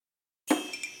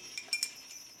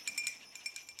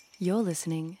You're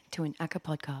listening to an ACCA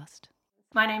podcast.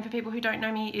 My name, for people who don't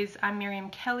know me, is I'm Miriam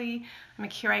Kelly. I'm a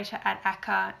curator at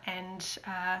ACCA, and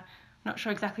I'm not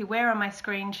sure exactly where on my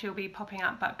screen she'll be popping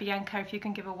up, but Bianca, if you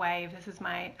can give a wave. This is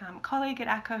my colleague at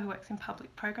ACCA who works in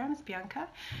public programs, Bianca.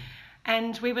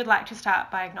 And we would like to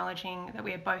start by acknowledging that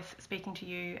we are both speaking to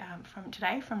you from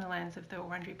today from the lands of the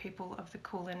Wurundjeri people of the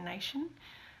Kulin Nation.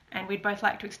 And we'd both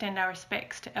like to extend our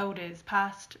respects to elders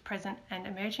past, present and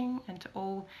emerging, and to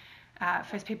all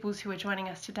First Peoples who are joining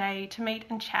us today to meet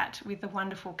and chat with the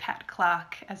wonderful Kat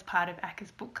Clark as part of ACCA's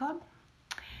book club.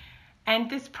 And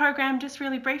this program, just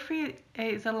really briefly,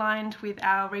 is aligned with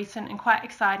our recent and quite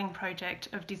exciting project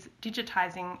of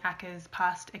digitising ACCA's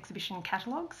past exhibition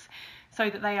catalogues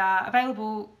so that they are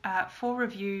available for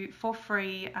review for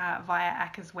free via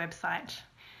ACCA's website.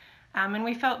 And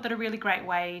we felt that a really great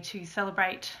way to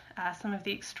celebrate some of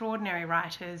the extraordinary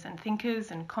writers and thinkers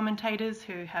and commentators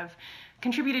who have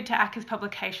contributed to ACCA's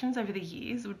publications over the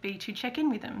years would be to check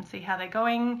in with them, see how they're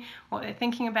going, what they're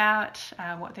thinking about,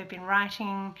 what they've been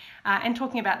writing, and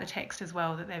talking about the text as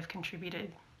well that they've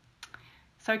contributed.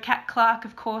 So Kat Clark,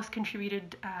 of course,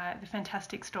 contributed the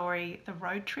fantastic story The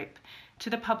Road Trip to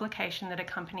the publication that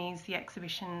accompanies the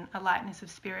exhibition A Lightness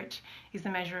of Spirit is the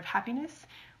Measure of Happiness,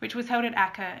 which was held at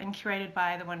ACCA and curated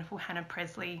by the wonderful Hannah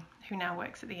Presley, who now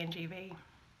works at the NGV.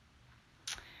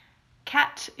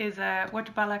 Kat is a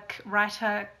Wotjobaluk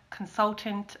writer,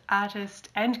 consultant, artist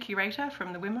and curator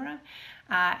from the Wimmera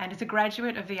and is a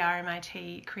graduate of the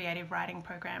RMIT Creative Writing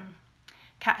Program.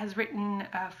 Kat has written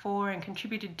for and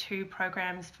contributed to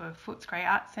programs for Footscray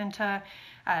Arts Centre,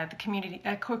 the Community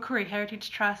Koori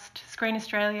Heritage Trust, Screen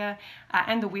Australia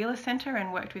and the Wheeler Centre,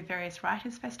 and worked with various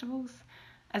writers' festivals.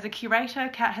 As a curator,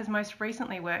 Kat has most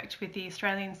recently worked with the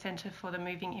Australian Centre for the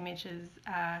Moving Images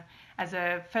as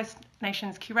a First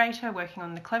Nations curator working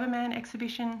on the Clever Man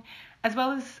exhibition, as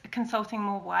well as consulting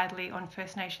more widely on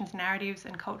First Nations narratives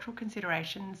and cultural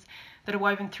considerations that are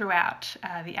woven throughout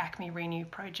the ACME Renew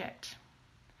project.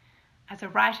 As a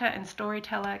writer and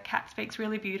storyteller, Kat speaks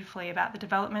really beautifully about the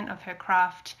development of her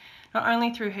craft, not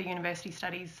only through her university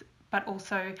studies, but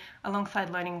also alongside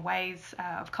learning ways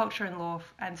of culture and law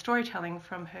and storytelling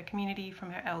from her community, from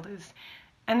her elders,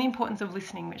 and the importance of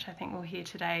listening, which I think we'll hear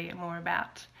today more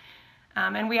about.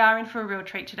 And we are in for a real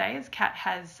treat today, as Kat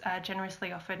has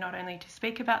generously offered not only to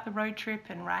speak about the road trip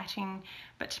and writing,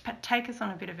 but to take us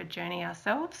on a bit of a journey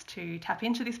ourselves to tap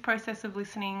into this process of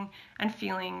listening and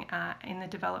feeling in the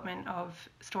development of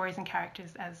stories and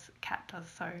characters as Kat does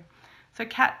so. So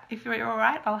Kat, if you're all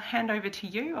right, I'll hand over to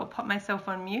you. I'll pop myself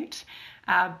on mute,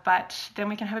 but then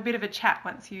we can have a bit of a chat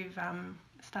once you've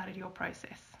started your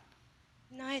process.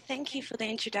 No, thank you for the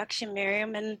introduction,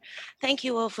 Miriam, and thank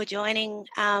you all for joining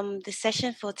the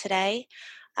session for today.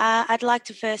 I'd like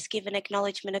to first give an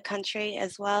acknowledgement of country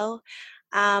as well.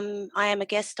 I am a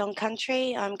guest on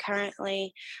country. I'm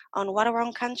currently on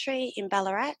Wadawurrung country in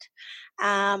Ballarat,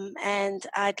 and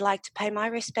I'd like to pay my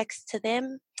respects to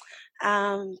them,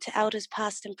 to elders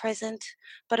past and present,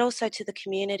 but also to the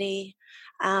community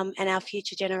and our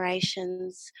future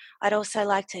generations. I'd also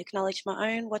like to acknowledge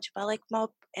my own Wotjobaluk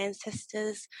mob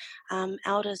ancestors,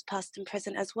 elders past and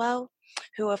present as well,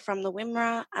 who are from the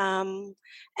Wimmera,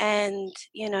 and,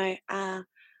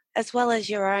 as well as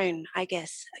your own, I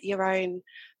guess, your own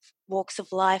walks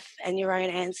of life and your own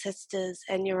ancestors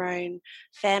and your own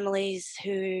families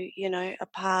who, are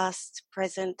past,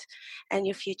 present, and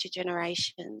your future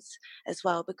generations as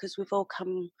well, because we've all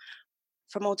come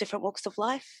from all different walks of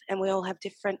life and we all have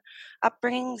different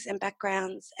upbringings and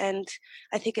backgrounds. And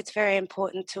I think it's very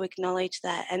important to acknowledge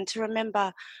that and to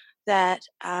remember that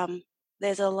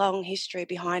there's a long history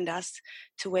behind us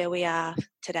to where we are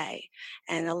today.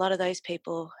 And a lot of those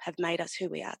people have made us who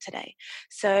we are today.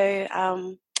 So,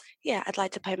 I'd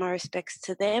like to pay my respects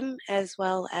to them as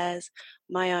well as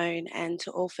my own and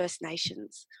to all First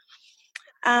Nations.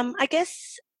 I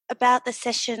guess about the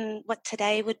session, what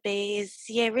today would be is,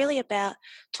 really about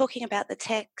talking about the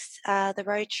text, the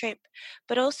road trip,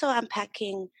 but also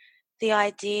unpacking the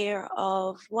idea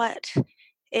of what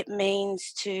it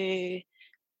means to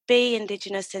be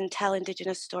Indigenous and tell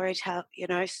Indigenous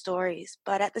stories,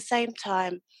 but at the same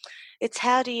time, it's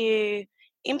how do you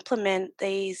implement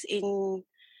these in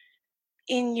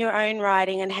your own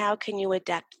writing and how can you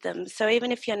adapt them? So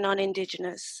even if you're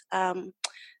non-Indigenous,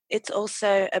 it's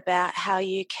also about how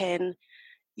you can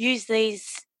use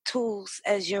these tools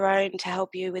as your own to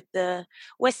help you with the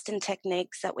Western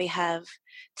techniques that we have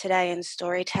today in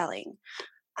storytelling.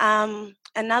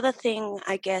 Another thing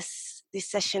I guess this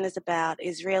session is about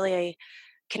is really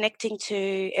connecting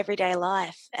to everyday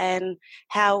life and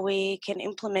how we can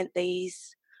implement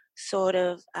these sort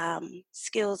of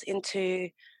skills into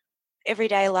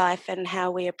everyday life and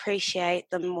how we appreciate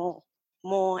them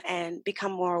more and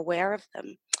become more aware of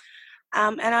them.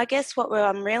 And I guess what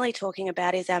I'm really talking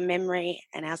about is our memory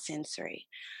and our sensory.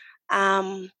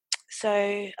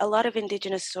 So a lot of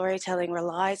Indigenous storytelling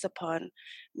relies upon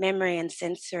memory and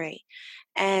sensory.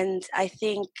 And I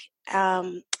think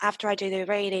after I do the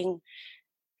reading,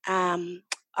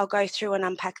 I'll go through and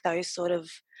unpack those sort of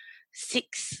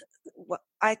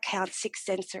I count 6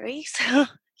 sensories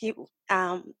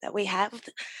that we have.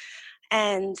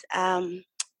 And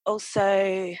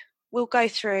also we'll go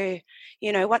through,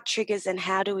 what triggers and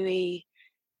how do we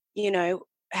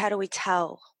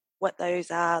tell what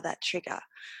those are that trigger,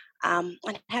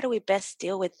 and how do we best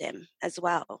deal with them as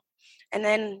well. And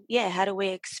then, how do we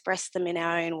express them in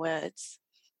our own words?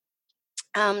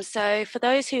 So for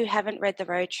those who haven't read The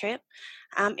Road Trip,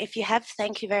 if you have,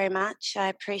 thank you very much. I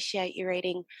appreciate you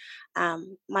reading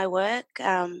my work.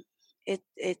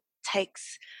 It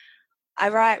takes, I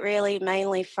write really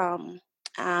mainly from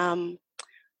a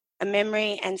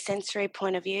memory and sensory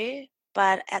point of view,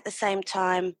 but at the same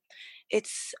time,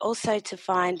 it's also to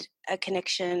find a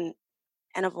connection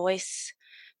and a voice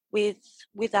with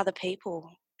other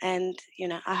people. And,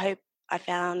 I hope I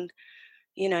found,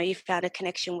 you found a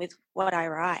connection with what I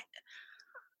write.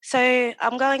 So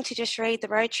I'm going to just read The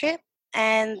Road Trip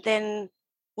and then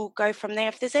we'll go from there.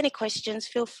 If there's any questions,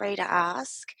 feel free to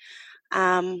ask.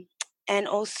 And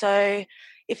also,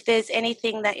 if there's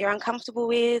anything that you're uncomfortable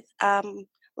with,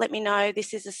 let me know.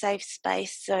 This is a safe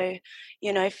space, so,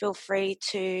 feel free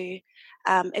to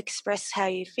express how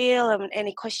you feel and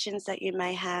any questions that you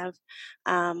may have.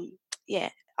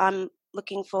 I'm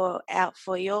looking out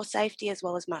for your safety as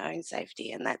well as my own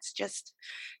safety, and that's just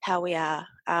how we are.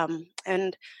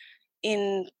 And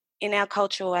in our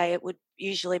cultural way, it would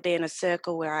usually be in a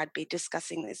circle where I'd be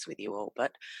discussing this with you all,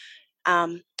 but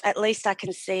at least I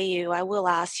can see you. I will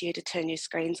ask you to turn your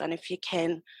screens on if you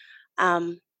can,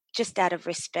 just out of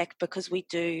respect, because we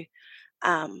do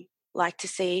like to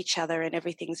see each other and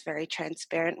everything's very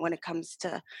transparent when it comes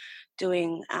to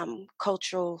doing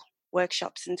cultural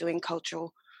workshops and doing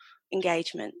cultural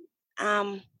engagement.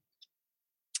 But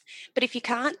if you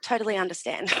can't, totally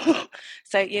understand.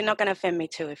 So you're not going to offend me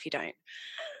too if you don't.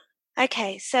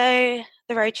 Okay, so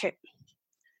The Road Trip.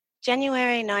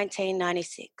 January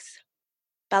 1996.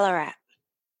 Ballarat.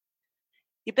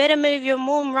 You better move your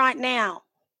mum right now.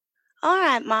 All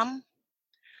right, Mum.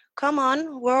 Come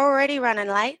on, we're already running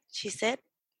late, she said.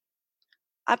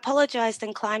 I apologised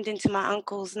and climbed into my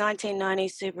uncle's 1990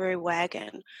 Subaru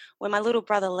wagon where my little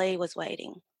brother Lee was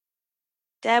waiting.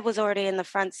 Dad was already in the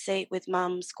front seat with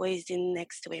Mum squeezed in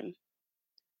next to him.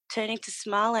 Turning to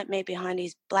smile at me behind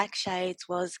his black shades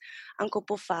was Uncle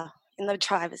Buffer in the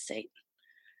driver's seat.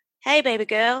 Hey, baby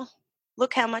girl,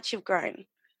 look how much you've grown.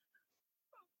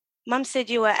 Mum said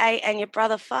you were 8 and your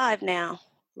brother 5 now.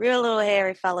 Real little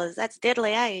hairy fellas, that's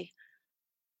deadly, eh?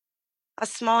 I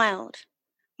smiled.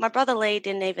 My brother Lee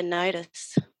didn't even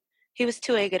notice. He was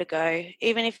too eager to go,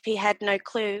 even if he had no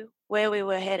clue where we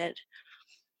were headed.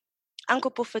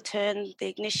 Uncle Buffer turned the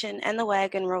ignition and the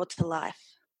wagon roared to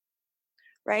life.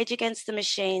 Rage Against the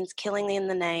Machines, Killing in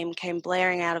the Name came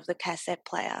blaring out of the cassette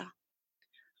player.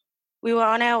 We were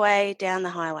on our way down the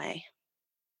highway.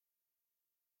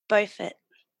 Beaufort.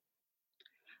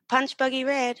 Punch Buggy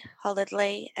Red, hollered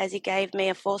Lee as he gave me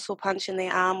a forceful punch in the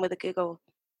arm with a giggle.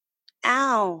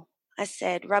 Ow, I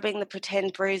said, rubbing the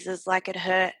pretend bruises like it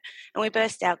hurt, and we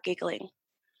burst out giggling.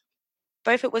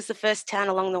 Beaufort was the first town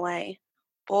along the way.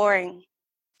 Boring.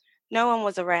 No one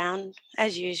was around,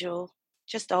 as usual,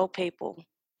 just old people.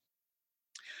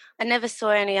 I never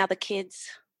saw any other kids.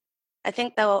 I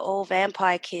think they were all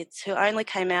vampire kids who only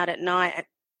came out at night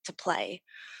to play.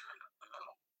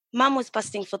 Mum was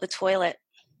busting for the toilet.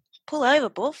 Pull over,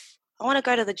 Buff. I want to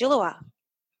go to the Jullua.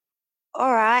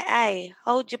 All right,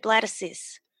 hold your bladder,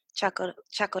 sis, chuckled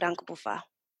Uncle Buffer.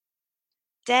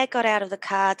 Dad got out of the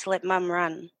car to let Mum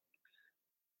run.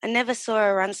 I never saw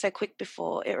her run so quick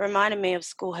before. It reminded me of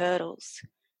school hurdles.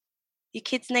 You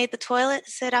kids need the toilet?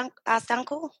 asked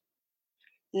Uncle.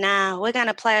 Nah, we're going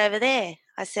to play over there,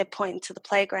 I said, pointing to the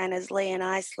playground as Lee and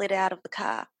I slid out of the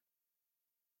car.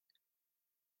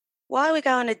 Why are we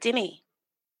going to Dimmy?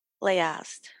 Lee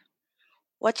asked,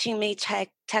 watching me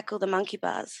tackle the monkey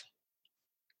bars.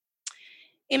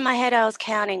 In my head, I was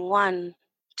counting 1,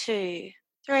 2,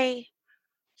 3.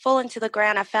 Falling to the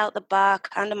ground, I felt the bark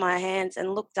under my hands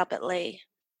and looked up at Lee.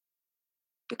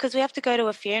 Because we have to go to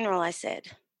a funeral, I said.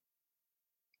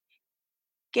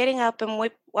 Getting up and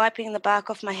wiping the bark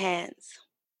off my hands.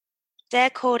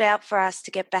 Dad called out for us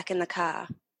to get back in the car.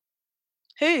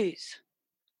 Whose?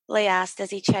 Lee asked as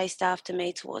he chased after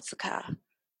me towards the car.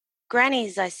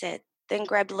 Granny's, I said, then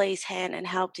grabbed Lee's hand and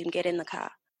helped him get in the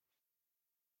car.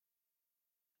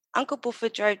 Uncle Buffer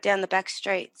drove down the back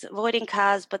streets, avoiding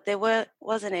cars, but there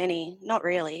wasn't any, not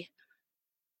really.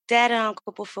 Dad and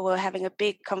Uncle Buffer were having a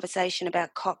big conversation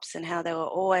about cops and how they were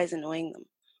always annoying them.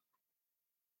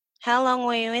 "How long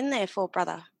were you in there for,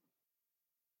 brother?"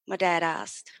 my dad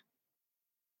asked.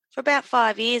 "For about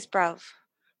 5 years, bruv.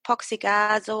 Poxy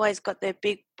guards always got their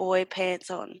big boy pants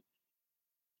on.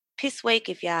 Piss weak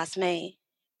if you ask me,"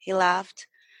 he laughed.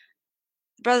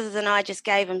 "The brothers and I just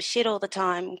gave 'em shit all the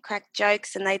time, cracked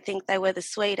jokes, and they'd think they were the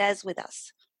sweet as with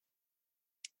us."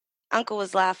 Uncle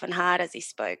was laughing hard as he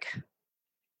spoke.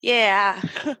 "Yeah,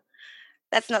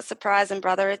 that's not surprising,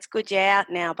 brother. It's good you're out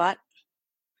now, but..."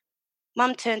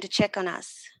 Mum turned to check on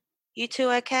us. "You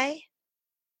two okay?"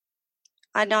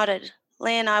 I nodded.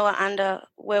 Lee and I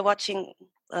were watching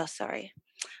the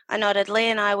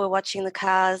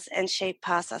cars and sheep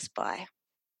pass us by.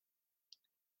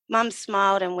 Mum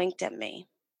smiled and winked at me.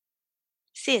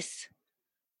 "Sis,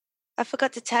 I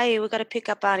forgot to tell you we got to pick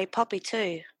up Auntie Poppy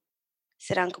too,"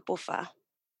 said Uncle Buffer.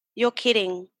 "You're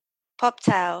kidding.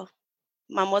 Poptail."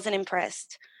 Mum wasn't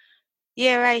impressed.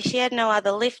 "Yeah, Ray, she had no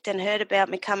other lift and heard about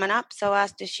me coming up, so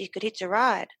asked if she could hitch a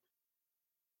ride."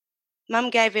 Mum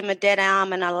gave him a dead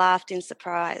arm and I laughed in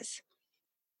surprise.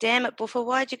 "Damn it, Buffer,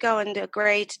 why'd you go and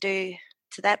agree to do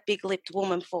to that big-lipped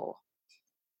woman for?"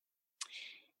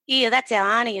 "Yeah, that's our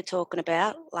auntie you're talking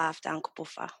about," laughed Uncle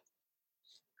Buffer.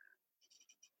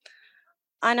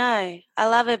 "I know. I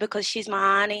love her because she's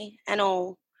my auntie and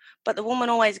all, but the woman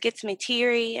always gets me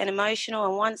teary and emotional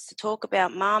and wants to talk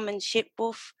about Mum and shit,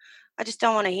 Buff. I just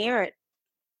don't want to hear it."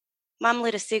 Mum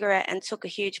lit a cigarette and took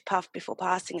a huge puff before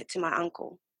passing it to my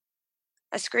uncle.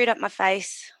 I screwed up my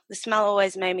face. The smell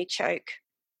always made me choke.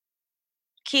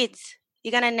 "Kids,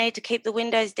 you're going to need to keep the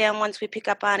windows down once we pick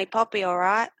up Auntie Poppy, all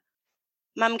right?"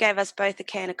 Mum gave us both a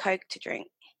can of Coke to drink.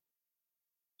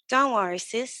 "Don't worry,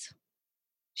 sis.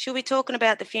 She'll be talking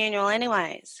about the funeral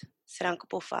anyways," said Uncle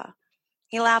Buffer.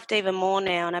 He laughed even more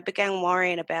now, and I began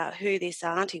worrying about who this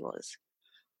auntie was.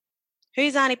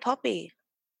 "Who's Auntie Poppy?"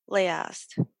 Lee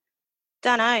asked.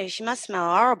 "Dunno, she must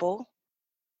smell horrible."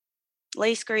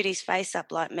 Lee screwed his face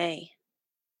up like me.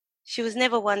 "She was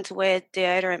never one to wear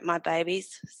deodorant, my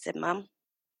babies," said Mum.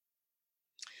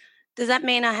 "Does that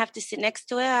mean I have to sit next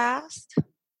to her?" I asked.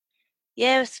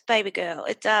 "Yes, baby girl,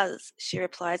 it does," she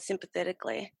replied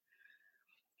sympathetically.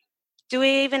 "Do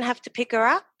we even have to pick her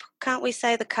up? Can't we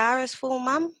say the car is full,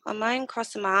 Mum?" I moaned,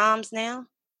 crossing my arms now.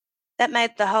 That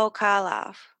made the whole car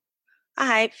laugh. "I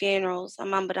hate funerals," I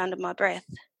mumbled under my breath.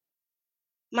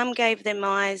 Mum gave me them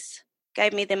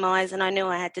eyes, and I knew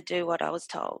I had to do what I was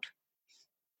told.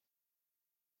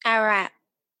 Ararat.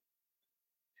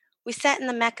 We sat in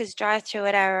the Macca's drive-thru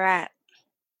at Ararat.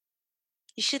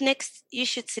 You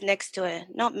should sit next to her,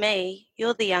 not me.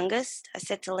 You're the youngest," I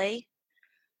said to Lee.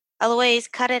 "Eloise,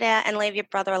 cut it out and leave your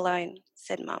brother alone,"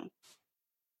 said Mum.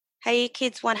 "Hey, you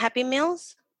kids want Happy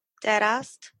Meals?" Dad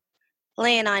asked.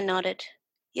 Lee and I nodded.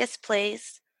 "Yes,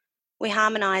 please." We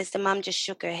harmonised and Mum just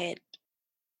shook her head.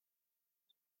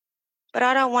 "But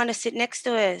I don't want to sit next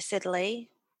to her," said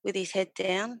Lee, with his head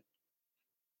down.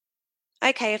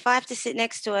 "Okay, if I have to sit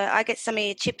next to her, I get some of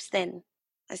your chips then,"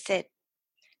 I said.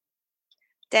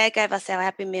 Dad gave us our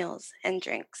Happy Meals and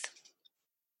drinks.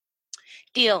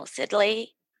 "Deal," said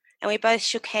Lee, and we both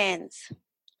shook hands.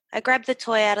 I grabbed the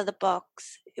toy out of the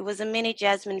box. It was a mini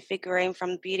Jasmine figurine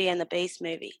from Beauty and the Beast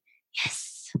movie.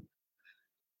 Yes!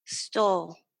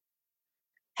 Stall.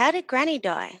 "How did Granny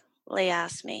die?" Lee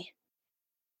asked me.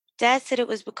 Dad said it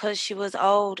was because she was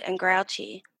old and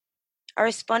grouchy. I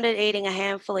responded eating a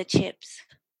handful of chips.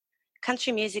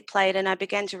 Country music played and I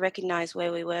began to recognise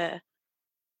where we were.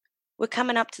 "We're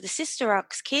coming up to the Sister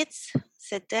Rocks, kids,"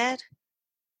 said Dad.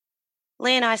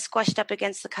 Lee and I squashed up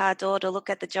against the car door to look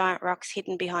at the giant rocks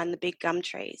hidden behind the big gum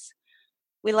trees.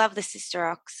 We love the Sister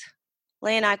Rocks.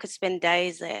 Lee and I could spend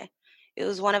days there. It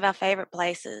was one of our favourite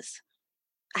places.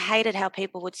 I hated how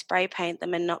people would spray paint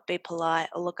them and not be polite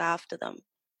or look after them.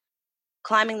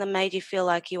 Climbing them made you feel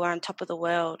like you were on top of the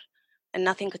world and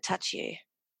nothing could touch you.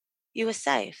 You were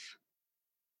safe.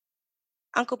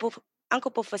 Uncle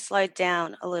Buffer slowed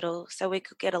down a little so we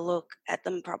could get a look at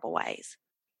them proper ways.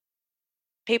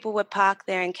 People were parked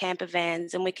there in camper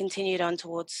vans and we continued on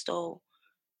towards Stall.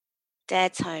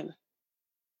 Dad's home.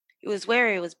 It was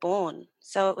where he was born,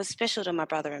 so it was special to my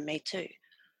brother and me too.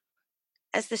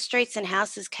 As the streets and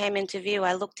houses came into view,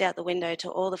 I looked out the window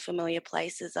to all the familiar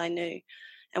places I knew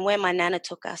and where my Nana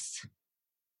took us.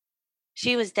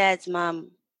 She was Dad's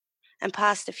mum and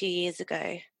passed a few years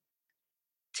ago.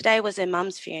 Today was her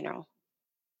mum's funeral.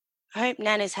 I hope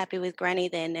Nana's happy with Granny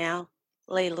there now.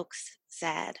 Lee looks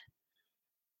sad.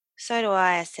 So do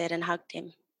I said and hugged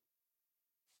him.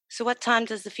 So what time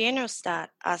does the funeral start?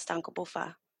 Asked Uncle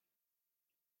Buffer.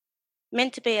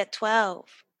 Meant to be at 12.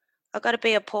 I've got to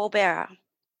be a pallbearer.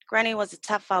 Granny was a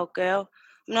tough old girl.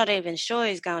 I'm not even sure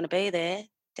who's going to be there,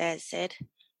 Dad said.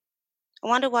 I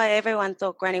wonder why everyone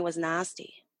thought Granny was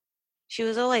nasty. She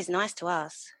was always nice to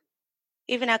us.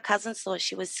 Even our cousins thought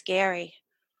she was scary.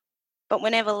 But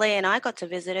whenever Lee and I got to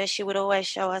visit her, she would always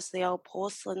show us the old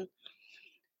porcelain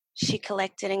she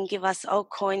collected and give us gold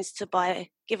coins to buy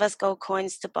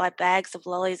bags of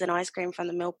lollies and ice cream from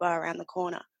the milk bar around the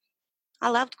corner. I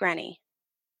loved Granny.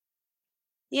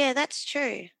 Yeah, that's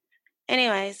true.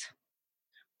 Anyways,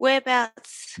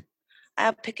 whereabouts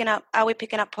are we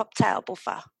picking up Poptail,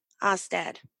 Buffer? Asked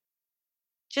Dad.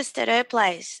 Just at her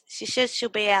place. She says she'll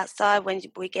be outside when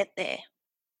we get there.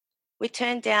 We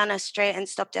turned down a street and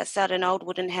stopped outside an old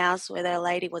wooden house where their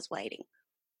lady was waiting.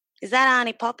 Is that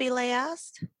Auntie Poppy? Lee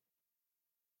asked.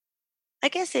 I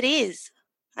guess it is,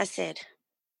 I said.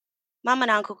 Mum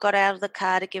and Uncle got out of the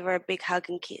car to give her a big hug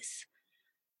and kiss.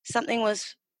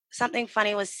 Something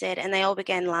funny was said and they all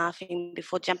began laughing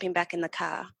before jumping back in the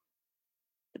car.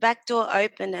 The back door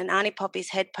opened and Auntie Poppy's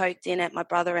head poked in at my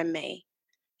brother and me.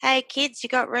 Hey kids, you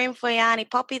got room for your Auntie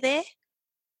Poppy there?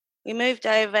 We moved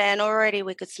over and already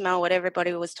we could smell what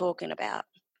everybody was talking about.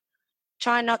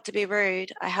 Trying not to be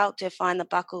rude, I helped her find the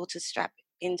buckle to strap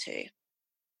into.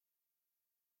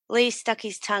 Lee stuck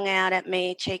his tongue out at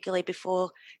me cheekily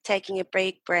before taking a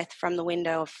big breath from the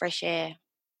window of fresh air.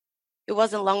 It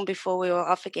wasn't long before we were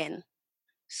off again.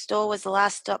 Store was the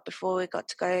last stop before we got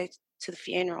to go to the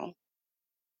funeral.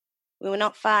 We were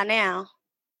not far now.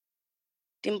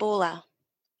 Dimboola.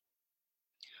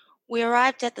 We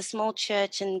arrived at the small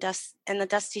church and the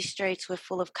dusty streets were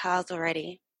full of cars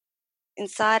already.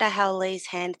 Inside I held Lee's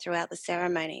hand throughout the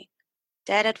ceremony.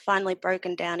 Dad had finally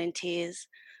broken down in tears,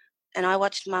 and I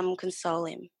watched Mum console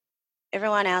him.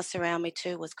 Everyone else around me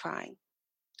too was crying.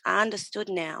 I understood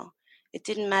now. It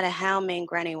didn't matter how mean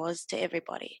Granny was to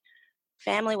everybody.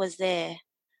 Family was there.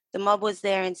 The mob was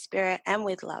there in spirit and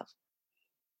with love.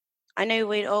 I knew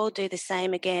we'd all do the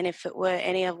same again if it were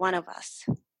any of one of us.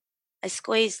 I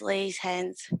squeezed Lee's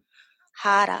hands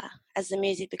harder as the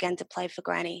music began to play for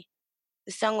Granny.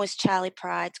 The song was Charlie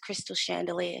Pride's Crystal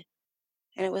Chandelier,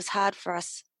 and it was hard for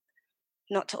us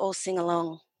not to all sing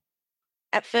along.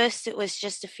 At first it was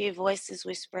just a few voices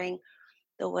whispering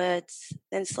the words.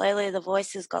 Then slowly the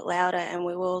voices got louder and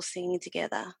we were all singing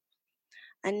together.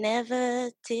 I never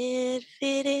did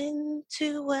fit in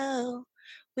too well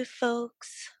with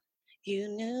folks you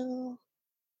knew,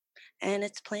 and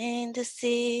it's plain to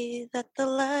see that the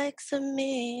likes of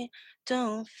me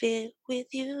don't fit with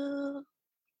you.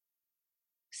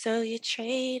 So you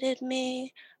traded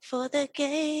me for the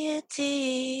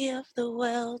gaiety of the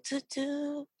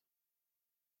well-to-do,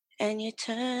 and you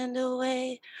turned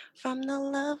away from the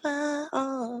love I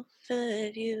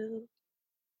offered you.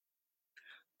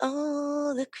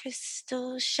 Oh, the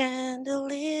crystal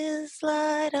chandeliers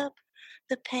light up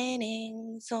the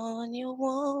paintings on your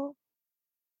wall.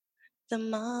 The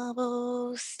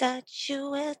marble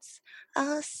statuettes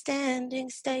are standing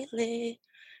stately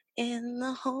in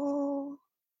the hall.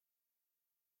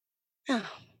 Oh,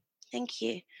 thank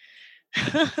you.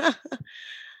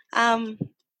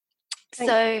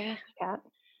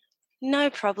 No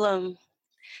problem.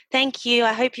 Thank you.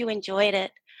 I hope you enjoyed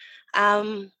it.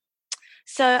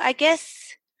 So I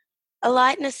guess a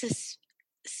lightness of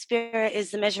spirit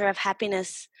is the measure of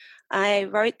happiness. I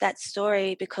wrote that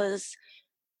story because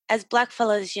as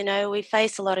blackfellas, you know, we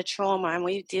face a lot of trauma and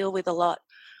we deal with a lot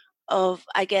of,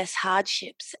 I guess,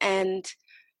 hardships. And,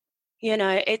 you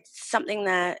know, it's something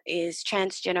that is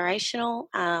transgenerational.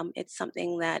 It's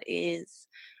something that is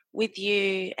with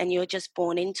you and you're just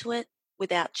born into it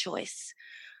without choice.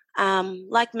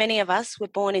 Like many of us, we're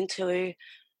born into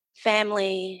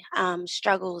family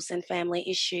struggles and family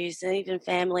issues and even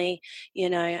family, you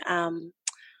know,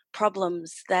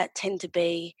 problems that tend to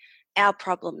be our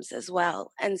problems as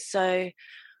well. And so,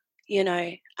 you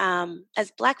know,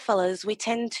 as blackfellas, we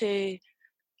tend to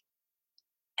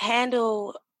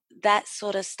handle that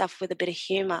sort of stuff with a bit of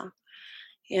humour,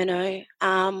 you know,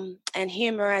 and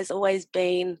humour has always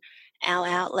been our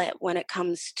outlet when it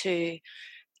comes to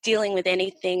dealing with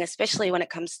anything, especially when it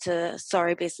comes to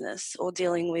sorry business or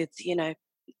dealing with, you know,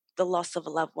 the loss of a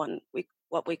loved one,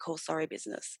 what we call sorry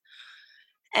business.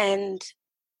 And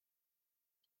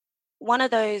one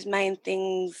of those main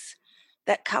things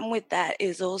that come with that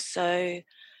is also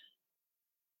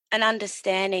an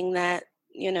understanding that,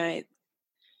 you know,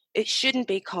 it shouldn't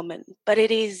be common, but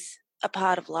it is a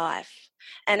part of life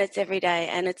and it's every day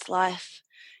and it's life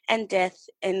and death.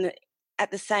 And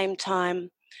at the same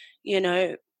time,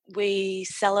 we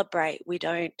celebrate. We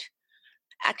don't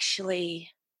actually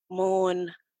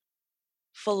mourn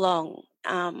for long,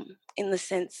 in the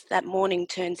sense that mourning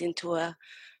turns into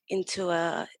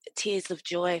a tears of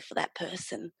joy for that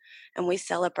person, and we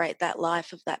celebrate that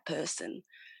life of that person,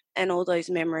 and all those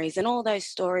memories and all those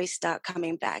stories start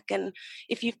coming back. And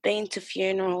if you've been to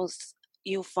funerals,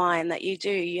 you'll find that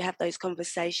you have those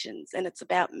conversations, and it's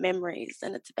about memories,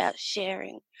 and it's about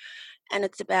sharing, and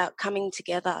it's about coming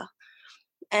together.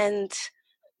 And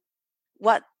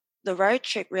what the road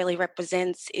trip really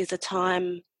represents is a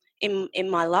time in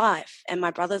my life and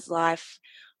my brother's life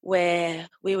where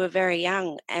we were very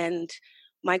young, and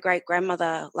my great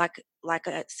grandmother, like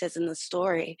it says in the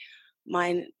story,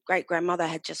 my great grandmother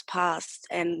had just passed,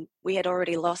 and we had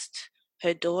already lost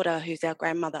her daughter, who's our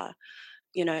grandmother,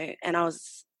 and I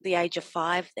was the age of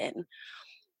 5 then,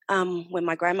 when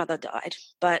my grandmother died.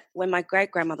 But when my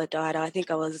great grandmother died, I think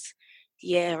I was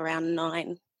around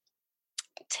 9,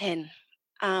 10,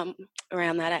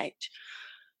 around that age.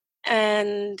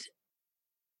 And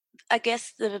I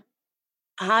guess the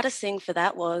hardest thing for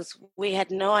that was we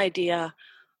had no idea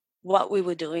what we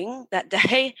were doing that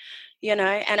day,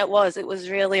 and it was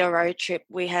really a road trip.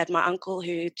 We had my uncle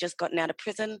who'd just gotten out of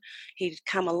prison. He'd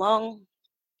come along,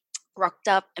 rocked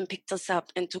up and picked us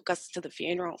up and took us to the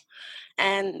funeral.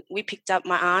 And we picked up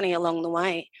my auntie along the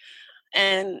way,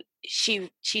 and she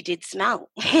did smell,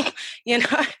 you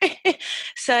know.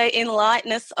 So in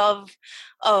lightness of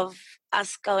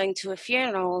us going to a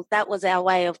funeral, that was our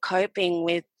way of coping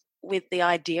with the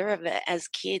idea of it as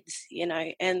kids,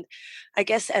 and I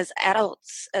guess as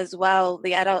adults as well,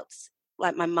 the adults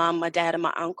like my mum, my dad and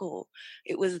my uncle,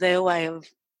 it was their way of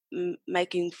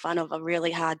making fun of a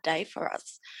really hard day for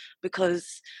us,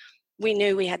 because we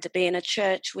knew we had to be in a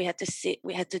church, we had to sit,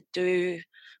 we had to do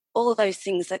all of those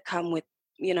things that come with,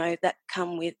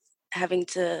 having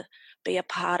to be a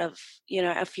part of,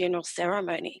 a funeral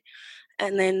ceremony.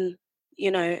 And then,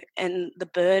 and the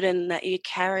burden that you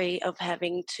carry of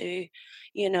having to,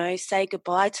 say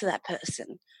goodbye to that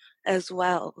person as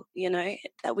well,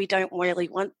 that we don't really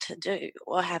want to do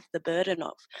or have the burden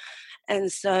of.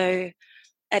 And so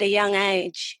at a young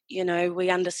age, we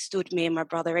understood, me and my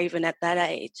brother, even at that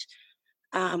age,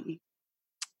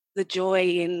 the joy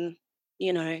in,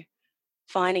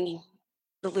 finding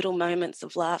the little moments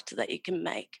of laughter that you can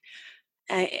make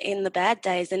in the bad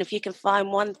days. And if you can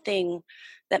find one thing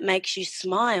that makes you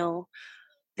smile,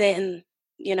 then,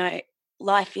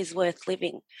 life is worth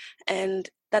living. And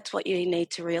that's what you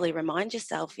need to really remind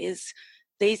yourself is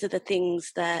these are the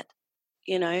things that,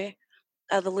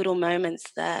 are the little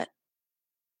moments that,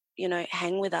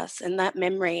 hang with us. And that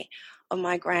memory of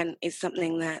my gran is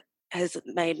something that has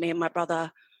made me and my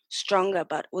brother stronger,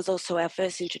 but was also our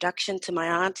first introduction to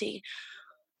my auntie,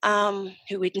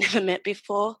 who we'd never met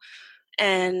before,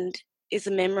 and is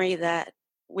a memory that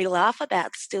we laugh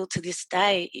about still to this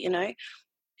day,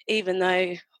 even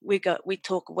though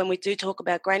when we do talk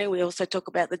about Granny, we also talk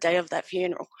about the day of that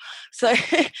funeral. So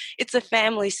it's a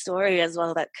family story as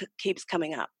well that keeps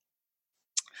coming up.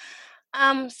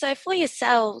 So for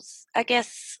yourselves, I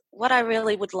guess what I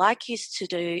really would like you to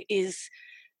do is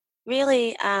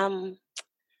really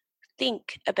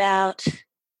think about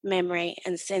memory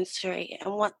and sensory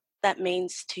and what that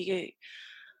means to you.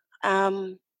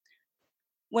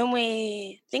 When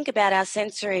we think about our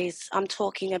sensories, I'm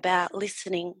talking about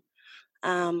listening,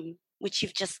 which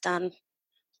you've just done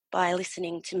by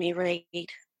listening to me read,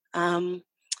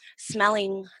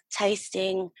 smelling,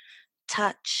 tasting,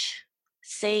 touch,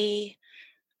 see.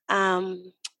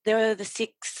 There are the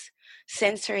 6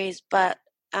 sensories, but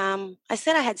I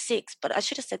said I had 6, but I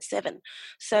should have said 7.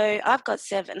 So I've got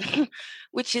 7,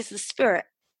 which is the spirit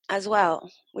as well,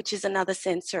 which is another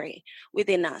sensory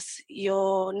within us.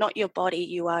 You're not your body,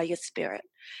 you are your spirit.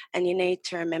 And you need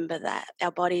to remember that.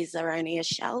 Our bodies are only a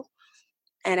shell,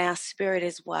 and our spirit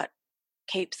is what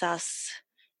keeps us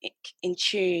in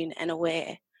tune and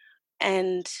aware.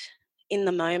 And in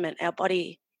the moment, our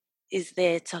body is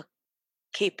there to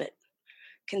keep it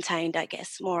contained, I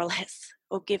guess, more or less,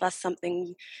 or give us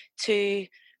something to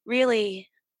really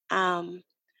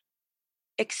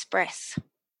express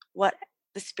what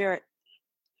the spirit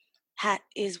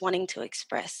is wanting to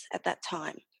express at that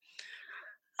time,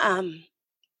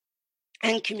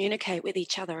 and communicate with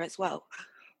each other as well.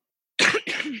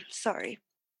 Sorry.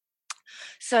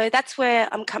 So that's where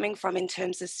I'm coming from in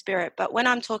terms of spirit. But when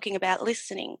I'm talking about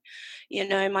listening,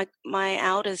 my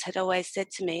elders had always said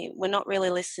to me, we're not really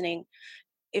listening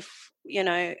if,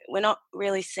 we're not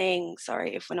really seeing,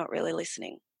 if we're not really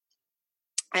listening.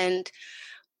 And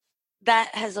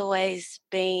that has always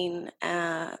been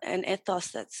an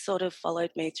ethos that's sort of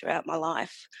followed me throughout my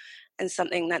life and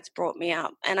something that's brought me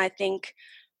up. And I think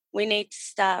we need to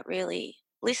start really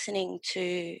listening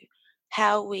to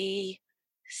how we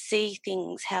see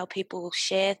things, how people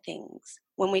share things.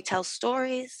 When we tell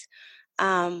stories,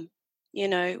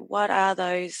 what are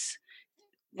those,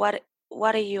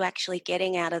 what are you actually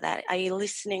getting out of that? Are you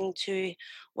listening to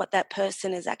what that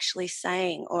person is actually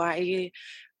saying, or are you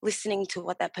listening to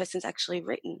what that person's actually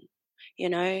written,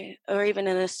 or even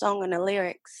in a song and the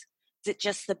lyrics? Is it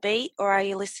just the beat, or are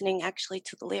you listening actually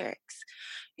to the lyrics,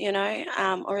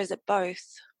 or is it both?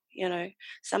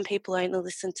 Some people only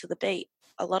listen to the beat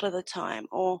a lot of the time,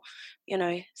 or,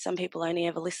 some people only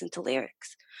ever listen to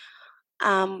lyrics.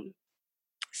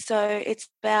 So it's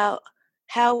about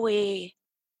how we,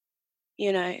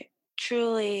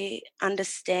 truly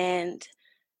understand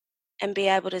and be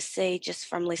able to see just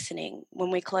from listening.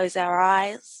 When we close our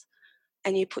eyes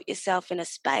and you put yourself in a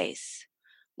space,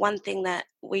 one thing that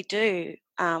we do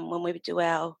when we do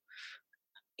our,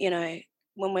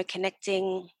 when we're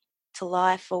connecting to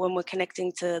life, or when we're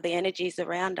connecting to the energies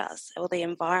around us or the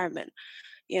environment,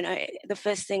 the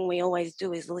first thing we always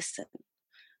do is listen.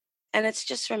 And it's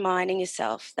just reminding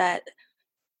yourself that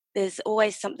there's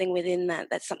always something within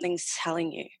that something's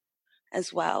telling you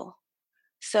as well.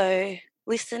 So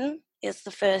listen is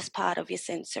the first part of your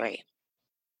sensory.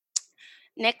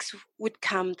 Next would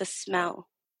come the smell.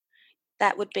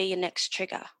 That would be your next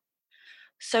trigger.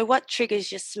 So what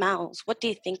triggers your smells? What do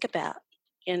you think about,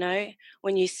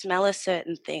 when you smell a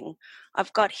certain thing?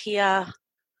 I've got here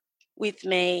with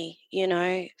me,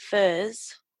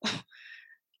 furs,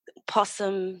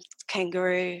 possum,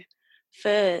 kangaroo,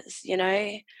 furs,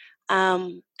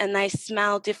 and they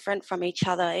smell different from each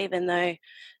other, even though,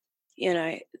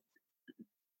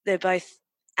 they're both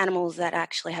animals that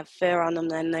actually have fur on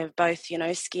them, and they've both,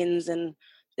 skins, and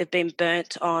they've been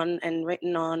burnt on and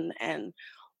written on and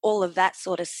all of that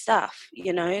sort of stuff,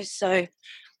 so,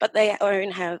 but they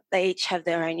each have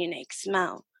their own unique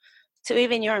smell. So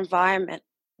even your environment,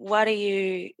 what are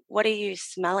you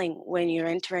smelling when you're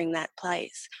entering that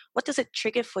place? What does it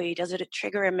trigger for you? Does it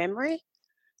trigger a memory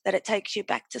that it takes you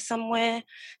back to somewhere?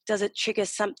 Does it trigger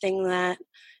something that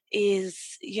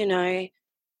is,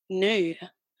 new?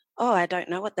 Oh, I don't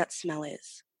know what that smell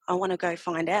is. I want to go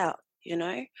find out,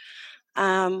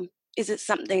 Is it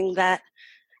something that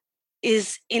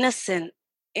is innocent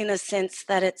in a sense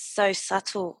that it's so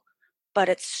subtle, but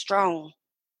it's strong,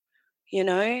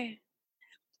 and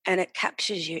it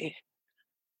captures you?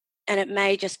 And it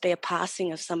may just be a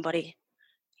passing of somebody,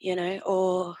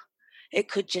 or it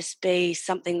could just be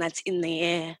something that's in the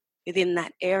air within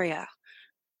that area,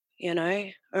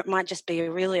 or it might just be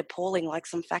really appalling, like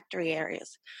some factory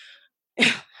areas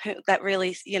that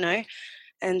really,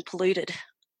 and polluted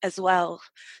as well.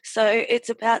 So it's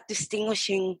about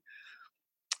distinguishing,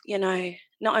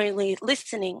 not only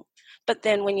listening, but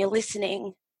then when you're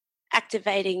listening,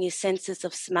 activating your senses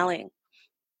of smelling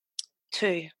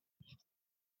too.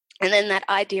 And then that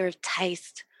idea of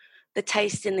taste, the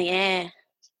taste in the air.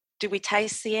 Do we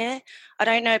taste the air? I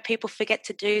don't know. People forget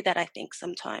to do that, I think,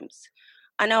 sometimes.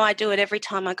 I know I do it every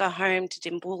time I go home to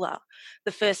Dimboola.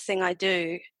 The first thing I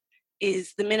do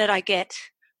is the minute I get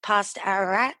past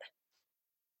Ararat,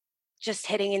 just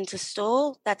heading into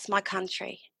Stawell, that's my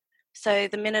country. So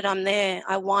the minute I'm there,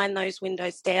 I wind those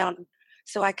windows down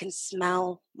so I can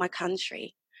smell my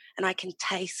country and I can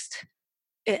taste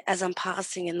it as I'm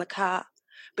passing in the car,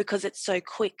 because it's so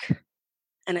quick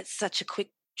and it's such a quick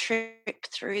trip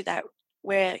through that,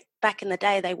 where back in the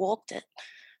day they walked it.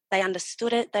 They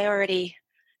understood it. They already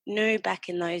knew back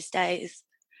in those days.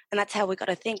 And that's how we got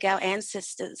to think. Our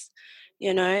ancestors,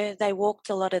 they walked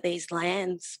a lot of these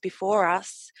lands before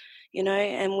us,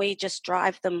 and we just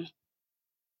drive them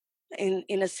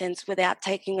in a sense without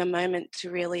taking a moment to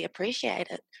really appreciate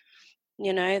it.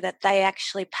 That they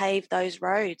actually paved those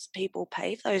roads. People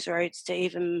paved those roads to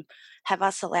even have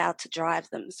us allowed to drive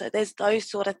them. So there's those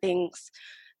sort of things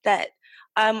that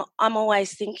I'm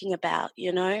always thinking about,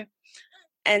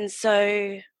 And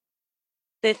so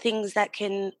they're things that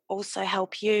can also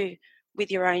help you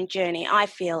with your own journey, I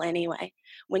feel anyway.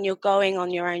 When you're going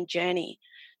on your own journey,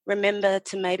 remember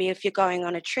to, maybe if you're going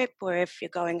on a trip, or if you're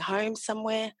going home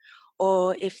somewhere,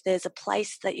 or if there's a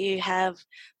place that you have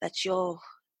that's your,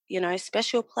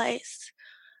 special place,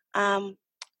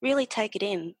 really take it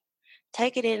in.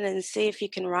 Take it in and see if you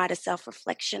can write a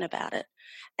self-reflection about it,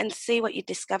 and see what you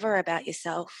discover about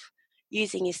yourself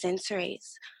using your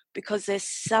sensories, because there's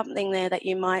something there that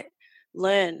you might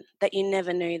learn that you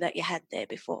never knew that you had there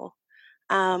before.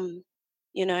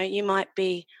 You might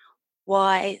be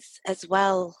wise as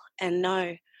well and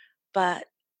know but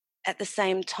at the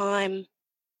same time,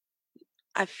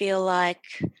 I feel like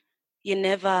you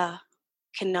never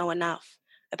can know enough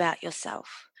about yourself.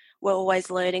 We're always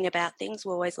learning about things.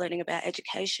 We're always learning about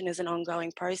education as an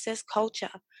ongoing process. Culture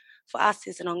for us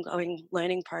is an ongoing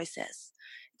learning process.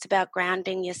 It's about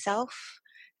grounding yourself,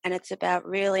 and it's about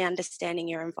really understanding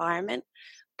your environment,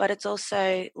 but it's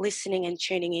also listening and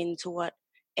tuning in to what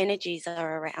energies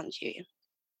are around you.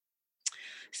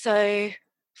 So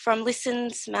from listen,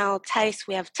 smell, taste,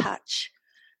 we have touch.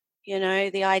 You know,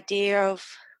 the idea of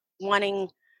wanting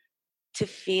to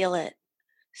feel it.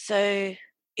 So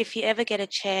if you ever get a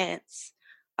chance,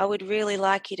 I would really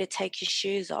like you to take your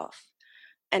shoes off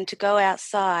and to go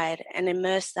outside and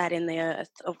immerse that in the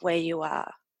earth of where you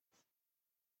are,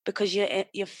 because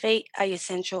your feet are your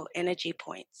central energy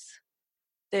points.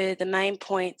 They're the main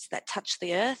points that touch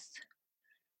the earth.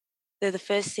 They're the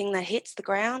first thing that hits the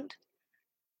ground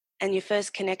and your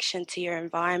first connection to your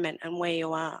environment and where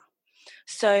you are.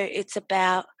 So it's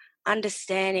about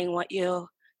understanding what you're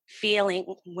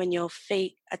feeling when your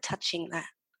feet are touching that,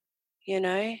 you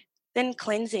know. Then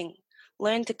cleansing.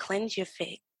 Learn to cleanse your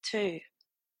feet too,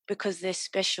 because they're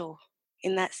special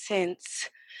in that sense.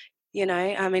 You know,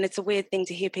 I mean, it's a weird thing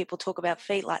to hear people talk about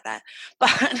feet like that,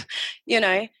 but, you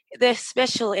know, they're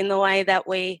special in the way that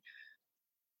we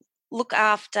look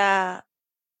after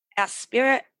our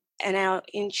spirit and our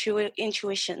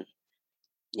intuition.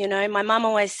 You know, my mum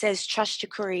always says, trust your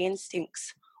Koori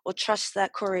instincts, or trust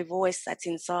that Koori voice that's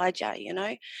inside you, you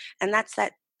know, and that's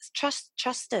that,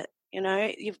 trust it. You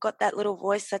know, you've got that little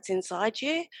voice that's inside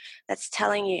you that's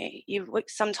telling you,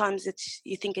 sometimes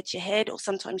you think it's your head, or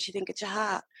sometimes you think it's your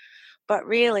heart, but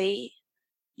really,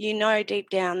 you know, deep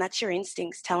down, that's your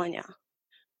instincts telling you,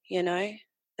 you know,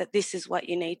 that this is what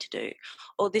you need to do,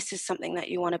 or this is something that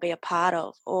you want to be a part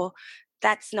of, or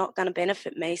that's not going to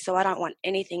benefit me, so I don't want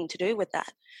anything to do with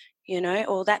that, you know,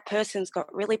 or that person's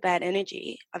got really bad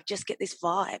energy. I just get this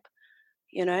vibe,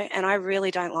 you know, and I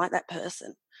really don't like that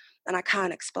person and I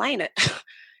can't explain it,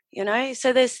 you know.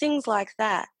 So there's things like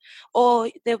that. Or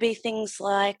there'll be things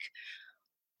like,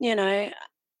 you know,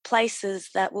 places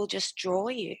that will just draw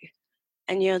you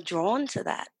and you're drawn to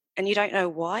that and you don't know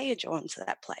why you're drawn to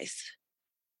that place.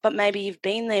 But maybe you've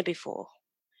been there before,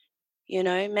 you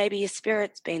know, maybe your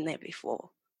spirit's been there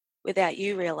before without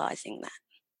you realizing that.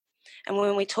 And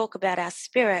when we talk about our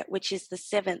spirit, which is the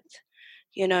seventh,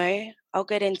 you know, I'll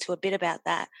get into a bit about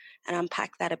that and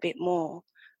unpack that a bit more.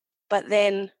 But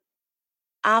then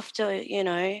after, you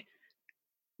know,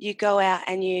 you go out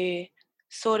and you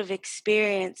sort of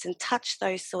experience and touch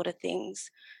those sort of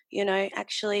things, you know,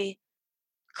 actually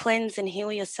cleanse and heal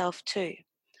yourself too.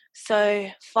 So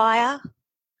fire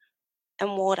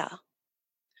and water.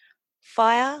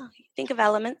 Fire, think of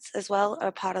elements as well, are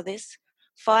a part of this.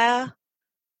 Fire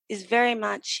is very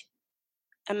much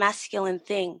a masculine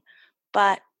thing,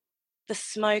 but the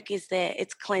smoke is there,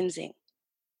 it's cleansing.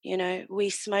 You know,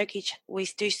 we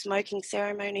do smoking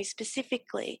ceremonies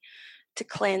specifically to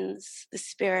cleanse the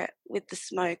spirit with the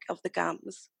smoke of the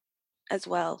gums as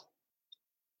well.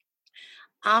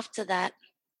 After that,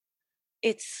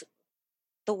 it's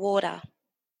the water,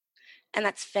 and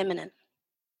that's feminine.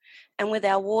 And with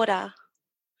our water,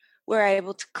 we're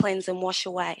able to cleanse and wash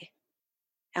away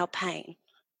our pain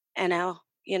and our,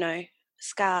 you know,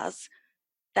 scars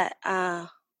that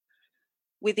are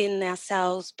within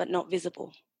ourselves but not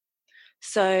visible.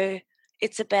 So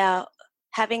it's about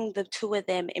having the two of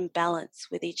them in balance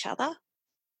with each other,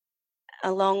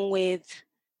 along with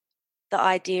the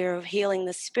idea of healing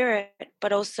the spirit,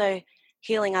 but also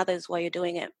healing others while you're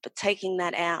doing it, but taking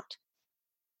that out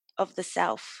of the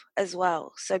self as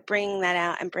well. So bringing that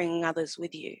out and bringing others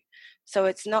with you. So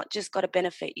it's not just got to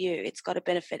benefit you, it's got to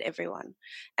benefit everyone.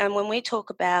 And when we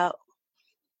talk about,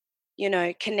 you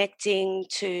know, connecting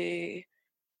to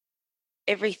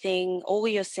everything, all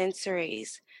your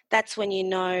sensories, that's when you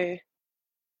know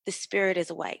the spirit is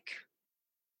awake.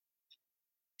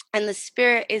 And the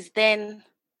spirit is then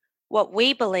what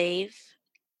we believe,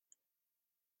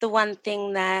 the one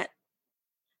thing that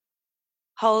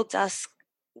holds us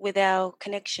with our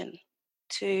connection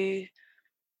to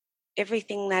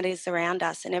everything that is around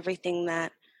us and everything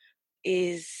that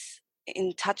is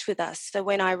in touch with us. So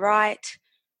when I write,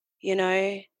 you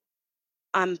know,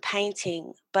 I'm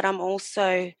painting, but I'm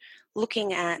also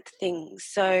looking at things.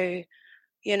 So,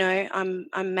 you know,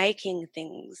 I'm making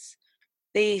things.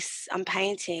 I'm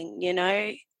painting, you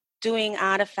know, doing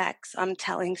artifacts, I'm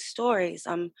telling stories.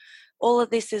 All of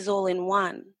this is all in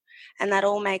one. And that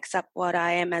all makes up what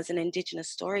I am as an Indigenous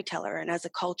storyteller and as a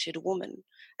cultured woman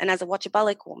and as a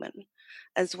Wotjobaluk woman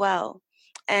as well.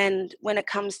 And when it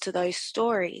comes to those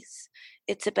stories,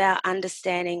 it's about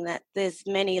understanding that there's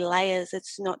many layers.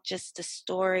 It's not just a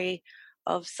story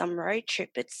of some road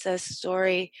trip. It's a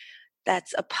story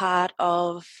that's a part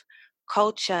of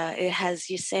culture. It has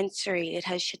your sensory, it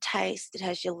has your taste, it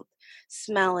has your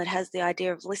smell, it has the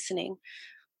idea of listening,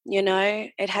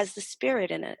 it has the spirit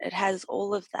in it. It has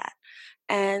all of that.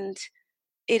 And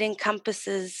it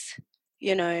encompasses,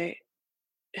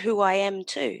 who I am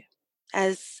too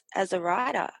as a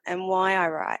writer and why I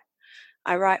write.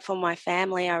 I write for my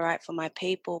family, I write for my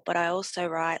people, but I also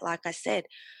write, like I said,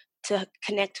 to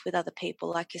connect with other people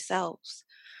like yourselves.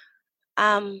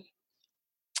 So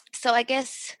I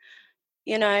guess,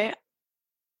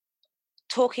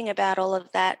 talking about all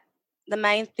of that, the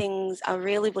main things I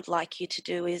really would like you to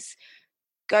do is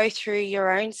go through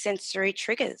your own sensory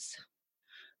triggers.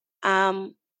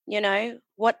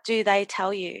 What do they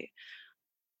tell you?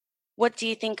 What do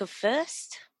you think of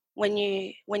first when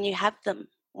you have them,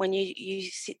 when you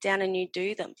sit down and you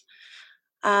do them,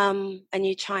 and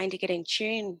you're trying to get in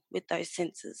tune with those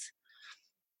senses?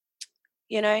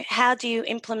 How do you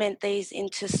implement these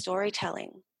into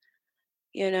storytelling?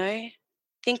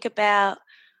 Think about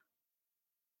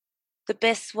the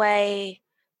best way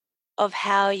of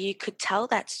how you could tell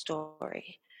that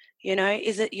story.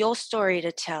 Is it your story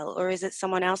to tell, or is it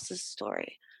someone else's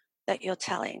story that you're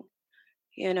telling,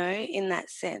 in that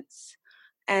sense?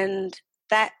 And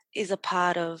that is a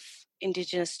part of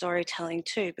Indigenous storytelling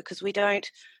too, because we don't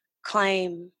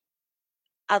claim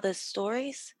other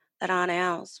stories that aren't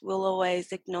ours. We'll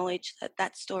always acknowledge that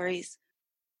that story's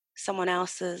someone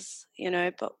else's,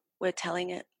 but we're telling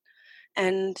it.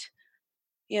 And,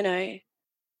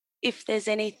 if there's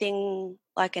anything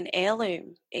like an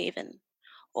heirloom even,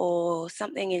 or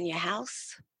something in your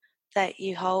house that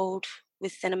you hold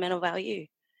with sentimental value,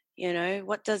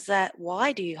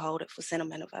 why do you hold it for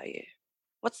sentimental value?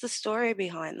 What's the story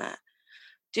behind that?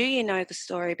 Do you know the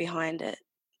story behind it?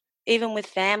 Even with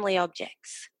family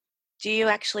objects, do you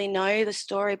actually know the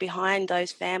story behind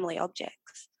those family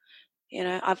objects?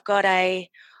 I've got I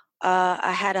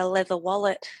had a leather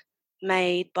wallet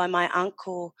made by my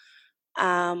uncle,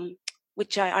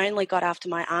 which I only got after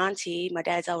my auntie, my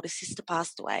dad's older sister,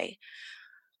 passed away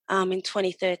in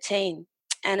 2013.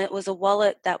 And it was a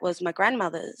wallet that was my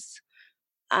grandmother's.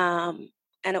 And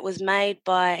it was made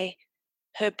by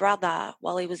her brother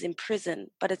while he was in prison,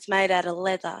 but it's made out of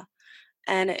leather.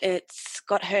 And it's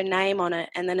got her name on it,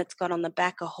 and then it's got on the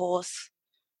back a horse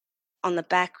on the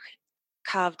back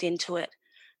carved into it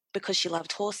because she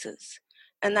loved horses.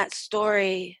 And that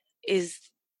story is,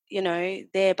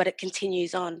 there, but it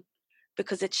continues on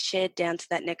because it's shared down to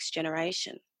that next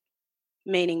generation,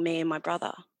 meaning me and my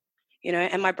brother,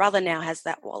 and my brother now has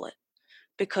that wallet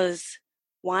because,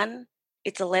 one,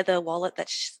 it's a leather wallet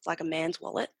that's like a man's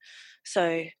wallet.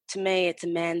 So to me, it's a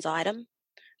man's item.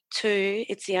 Two,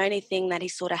 it's the only thing that he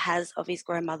sort of has of his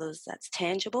grandmother's that's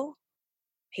tangible.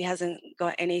 He hasn't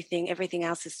got anything. Everything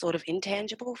else is sort of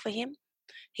intangible for him.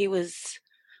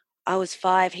 I was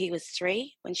 5, he was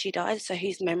 3 when she died, so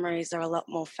his memories are a lot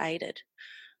more faded.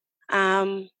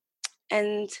 And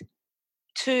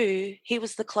two, he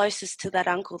was the closest to that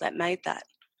uncle that made that.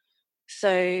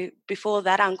 So before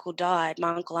that uncle died,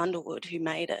 my Uncle Underwood, who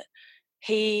made it,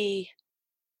 he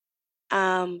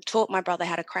taught my brother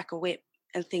how to crack a whip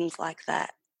and things like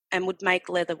that, and would make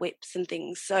leather whips and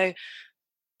things. So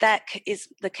that is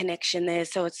the connection there.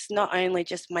 So it's not only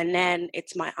just my nan,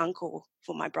 it's my uncle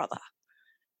for my brother,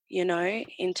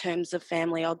 in terms of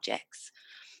family objects.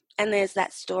 And there's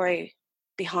that story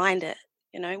behind it,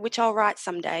 which I'll write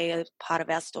someday as part of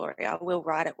our story. I will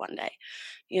write it one day,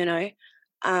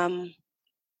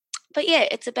 But yeah,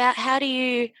 it's about how do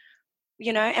you,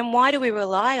 and why do we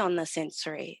rely on the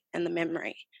sensory and the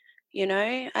memory?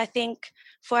 I think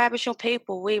for Aboriginal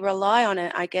people, we rely on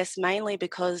it, I guess, mainly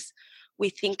because we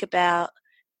think about,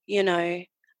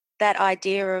 that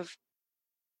idea of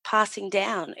passing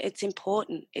down. It's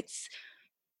important.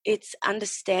 It's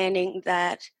understanding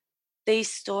that these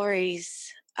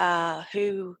stories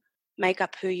who make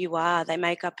up who you are. They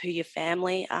make up who your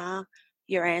family are,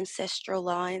 your ancestral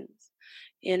lines.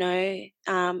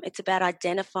 It's about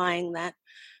identifying that,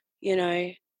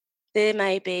 there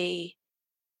may be,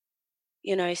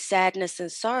 sadness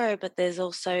and sorrow, but there's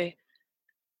also,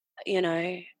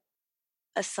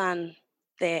 a sun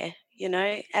there,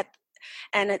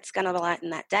 and it's going to lighten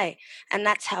that day. And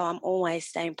that's how I'm always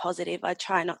staying positive. I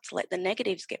try not to let the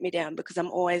negatives get me down because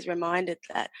I'm always reminded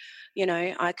that,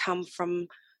 I come from,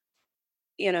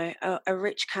 a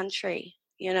rich country,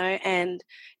 and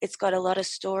it's got a lot of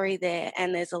story there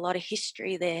and there's a lot of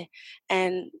history there.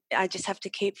 And I just have to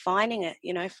keep finding it,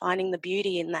 finding the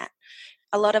beauty in that.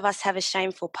 a lot of us have a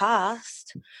shameful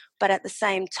past, but at the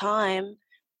same time,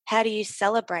 how do you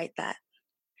celebrate that?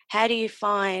 How do you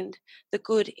find the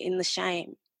good in the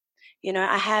shame? You know,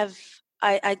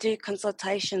 I do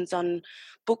consultations on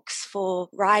books for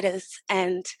writers,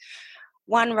 and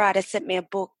one writer sent me a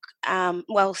book,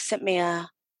 sent me a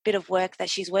bit of work that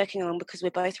she's working on because we're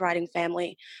both writing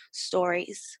family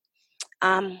stories.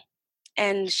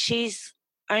 And she's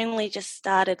only just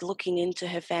started looking into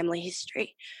her family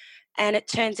history. And it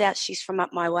turns out she's from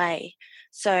up my way.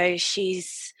 So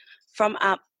she's from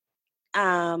up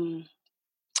the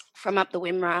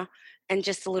Wimmera and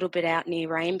just a little bit out near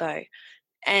Rainbow.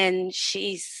 And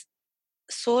she's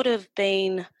sort of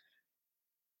been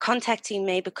contacting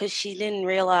me because she didn't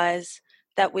realise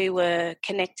that we were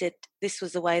connected. This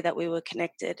was the way that we were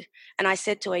connected. And I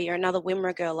said to her, you're another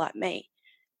Wimmera girl like me,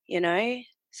 you know?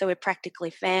 So we're practically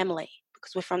family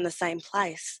because we're from the same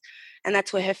place. And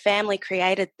that's where her family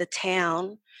created the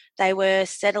town. They were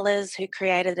settlers who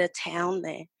created a town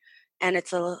there. And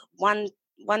it's a one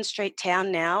street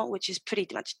town now, which is pretty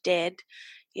much dead,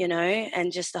 you know,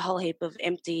 and just a whole heap of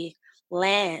empty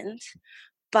land.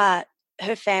 But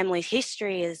her family's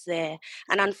history is there.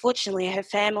 And unfortunately, her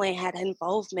family had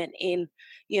involvement in,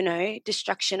 you know,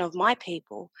 destruction of my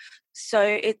people. So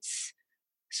it's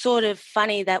sort of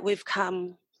funny that we've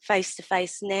come face to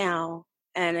face now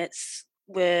and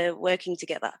we're working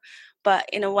together. But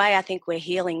in a way, I think we're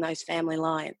healing those family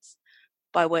lines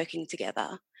by working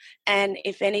together. And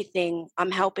if anything,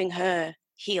 I'm helping her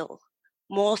heal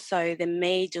more so than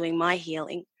me doing my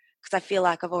healing, because I feel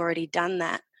like I've already done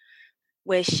that,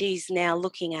 where she's now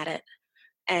looking at it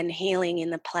and healing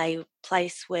in the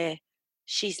place where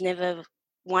she's never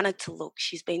wanted to look.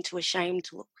 She's been too ashamed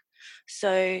to look.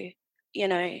 So, you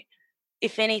know,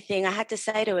 if anything, I had to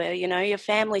say to her, you know, your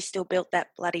family still built that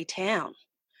bloody town,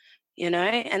 you know,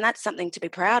 and that's something to be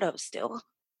proud of still.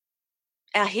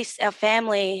 Our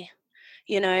family,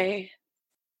 you know,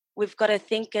 we've got to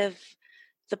think of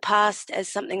the past as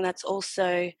something that's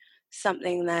also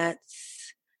something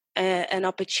that's an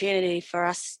opportunity for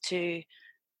us to,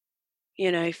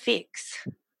 you know, fix.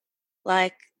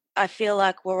 Like, I feel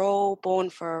like we're all born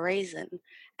for a reason,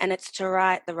 and it's to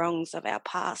right the wrongs of our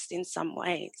past in some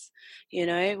ways. You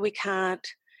know, we can't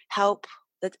help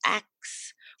the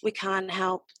acts, we can't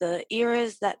help the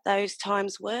eras that those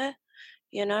times were,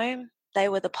 you know. They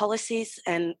were the policies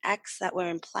and acts that were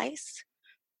in place,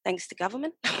 thanks to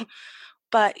government.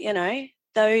 But, you know,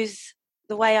 the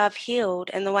way I've healed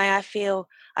and the way I feel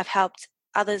I've helped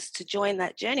others to join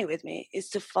that journey with me is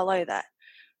to follow that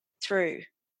through,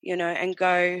 you know, and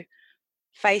go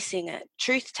facing it,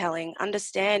 truth telling,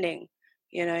 understanding,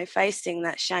 you know, facing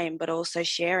that shame, but also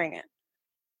sharing it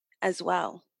as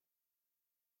well.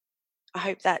 I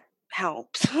hope that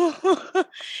helps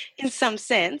in some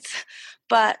sense.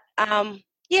 But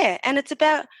yeah, and it's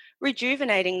about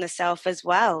rejuvenating the self as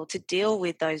well to deal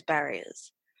with those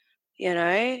barriers, you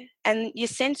know, and your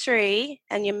sensory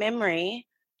and your memory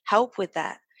help with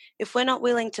that. If we're not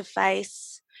willing to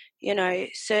face, you know,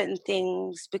 certain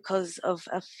things because of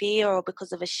a fear or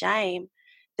because of a shame,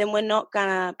 then we're not going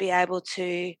to be able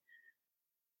to,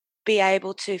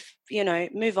 you know,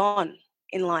 move on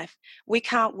in life. We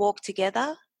can't walk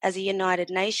together as a United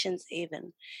Nations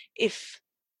even if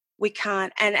we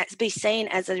can't, and be seen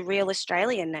as a real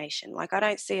Australian nation. Like, I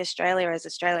don't see Australia as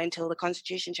Australia until the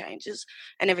Constitution changes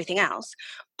and everything else.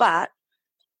 But,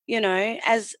 you know,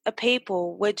 as a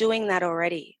people, we're doing that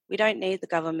already. We don't need the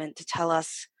government to tell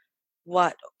us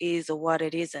what is or what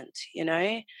it isn't, you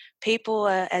know. People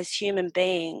as human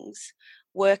beings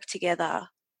work together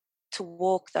to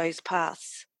walk those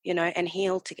paths, you know, and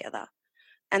heal together.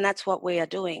 And that's what we are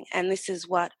doing. And this is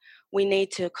what we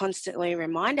need to constantly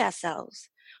remind ourselves.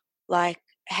 Like,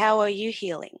 how are you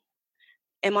healing?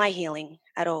 Am I healing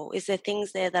at all? Is there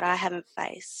things there that I haven't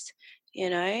faced, you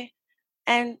know?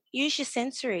 And use your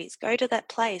sensories. Go to that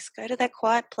place. Go to that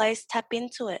quiet place. Tap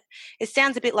into it. It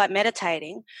sounds a bit like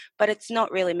meditating, but it's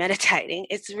not really meditating.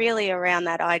 It's really around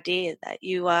that idea that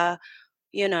you are,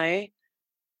 you know,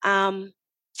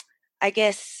 I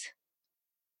guess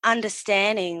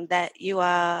understanding that you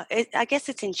are, I guess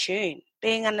it's in tune,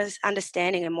 being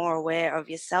understanding and more aware of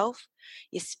yourself,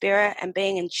 your spirit, and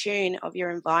being in tune of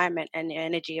your environment and your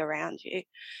energy around you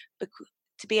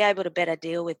to be able to better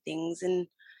deal with things and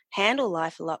handle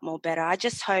life a lot more better. I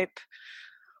just hope,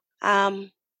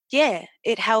 yeah,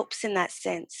 it helps in that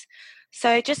sense.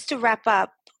 So just to wrap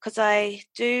up, because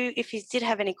if you did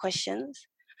have any questions,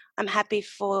 I'm happy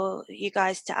for you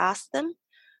guys to ask them.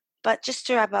 But just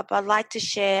to wrap up, I'd like to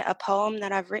share a poem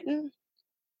that I've written,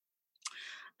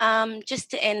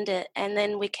 just to end it, and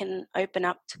then we can open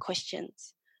up to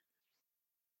questions.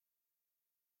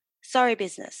 Sorry,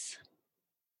 business.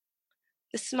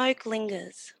 The smoke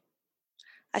lingers.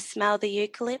 I smell the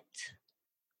eucalypt,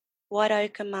 white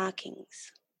ochre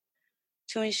markings,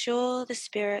 to ensure the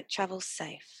spirit travels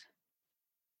safe.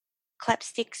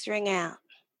 Clapsticks ring out.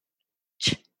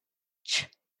 Ch, ch,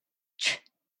 ch,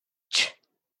 ch.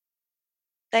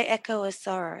 They echo a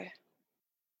sorrow,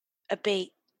 a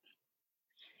beat,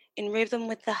 in rhythm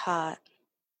with the heart.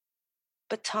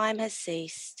 But time has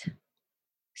ceased.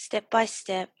 Step by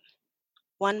step,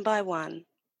 one by one,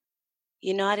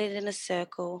 united in a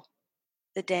circle,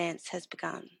 the dance has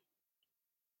begun.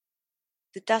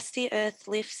 The dusty earth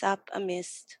lifts up a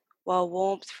mist, while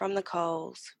warmth from the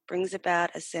coals brings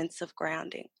about a sense of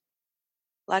grounding.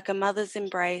 Like a mother's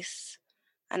embrace,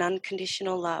 an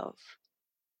unconditional love,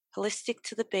 holistic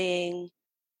to the being,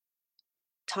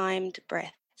 timed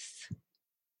breaths.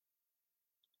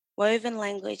 Woven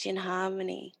language in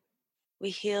harmony, we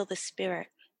heal the spirit.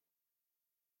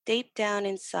 Deep down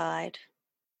inside,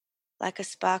 like a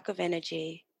spark of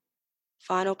energy,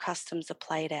 final customs are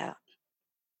played out.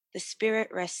 The spirit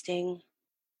resting,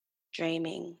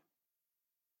 dreaming,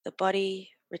 the body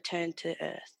returned to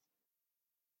earth.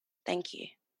 Thank you.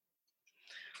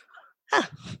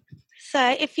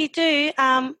 So if you do,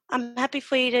 I'm happy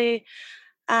for you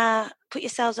to put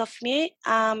yourselves off mute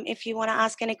if you want to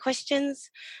ask any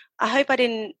questions. I hope I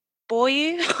didn't bore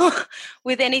you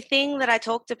with anything that I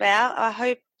talked about. I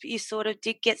hope you sort of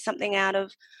did get something out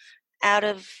of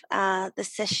the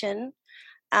session.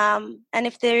 And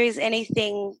if there is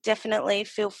anything, definitely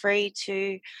feel free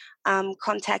to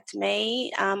contact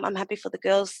me. I'm happy for the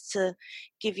girls to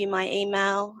give you my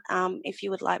email if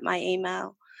you would like my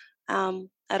email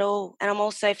at all. And I'm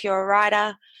also, if you're a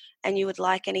writer and you would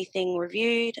like anything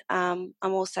reviewed, I'm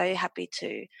also happy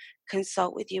to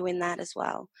consult with you in that as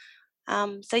well.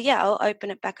 So yeah, I'll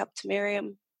open it back up to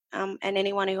Miriam and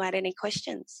anyone who had any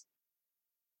questions.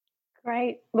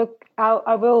 Great. Look,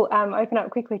 I will open up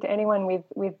quickly to anyone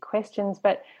with questions,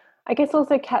 but I guess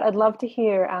also, Kat, I'd love to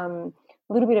hear a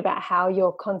little bit about how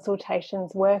your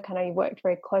consultations work. I know you worked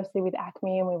very closely with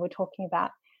ACME, and we were talking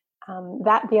about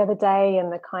that the other day,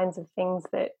 and the kinds of things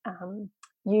that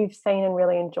you've seen and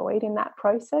really enjoyed in that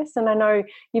process. And I know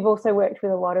you've also worked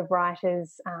with a lot of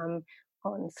writers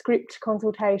on script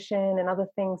consultation and other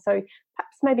things. So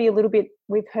perhaps maybe a little bit,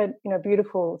 we've heard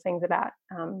beautiful things about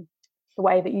the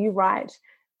way that you write,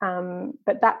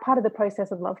 but that part of the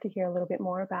process I'd love to hear a little bit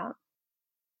more about.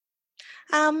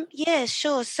 Yeah,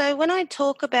 sure. So when I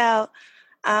talk about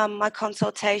my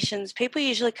consultations, people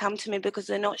usually come to me because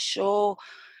they're not sure,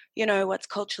 what's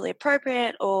culturally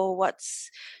appropriate or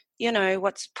what's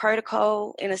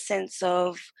protocol in a sense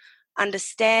of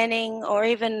understanding or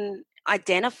even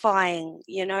identifying,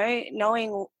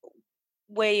 knowing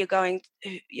where you're going.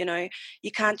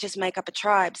 You can't just make up a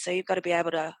tribe, so you've got to be able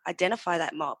to identify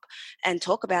that mob and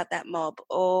talk about that mob.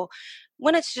 Or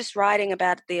when it's just writing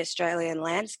about the Australian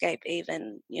landscape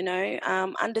even,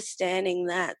 understanding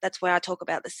that's where I talk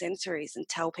about the sensories and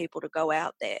tell people to go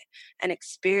out there and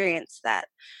experience that,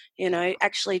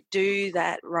 actually do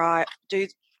that,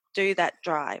 do that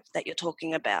drive that you're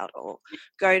talking about, or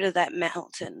go to that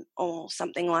mountain or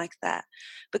something like that,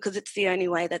 because it's the only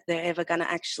way that they're ever going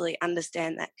to actually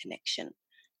understand that connection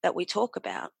that we talk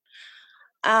about.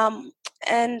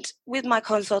 And with my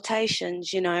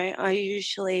consultations, I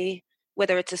usually,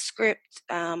 whether it's a script,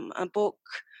 a book,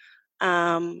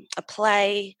 a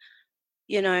play,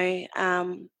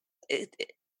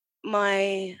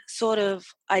 my sort of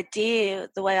idea,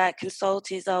 the way I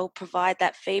consult is I'll provide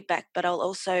that feedback, but I'll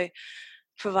also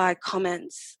provide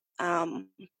comments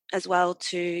as well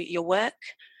to your work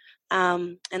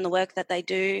and the work that they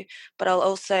do. But I'll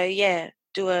also,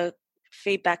 do a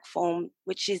feedback form,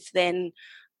 which is then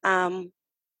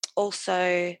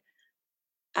also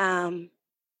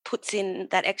puts in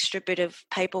that extra bit of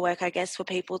paperwork, I guess, for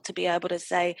people to be able to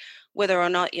say whether or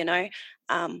not,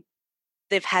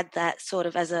 they've had that sort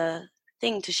of as a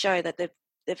thing to show that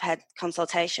they've had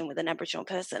consultation with an Aboriginal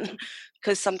person,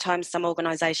 because sometimes some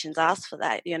organisations ask for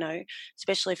that,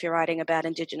 especially if you're writing about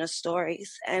Indigenous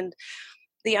stories. And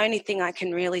the only thing I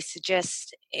can really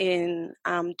suggest in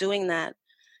doing that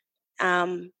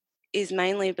is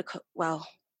mainly because,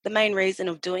 the main reason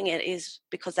of doing it is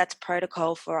because that's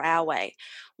protocol for our way.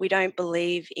 We don't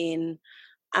believe in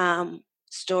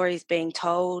stories being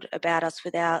told about us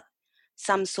without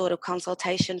some sort of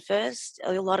consultation first.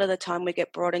 A lot of the time we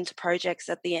get brought into projects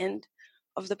at the end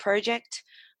of the project.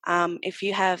 If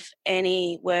you have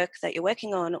any work that you're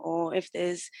working on, or if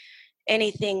there's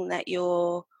anything that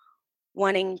you're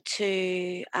wanting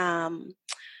to,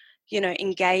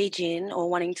 engage in or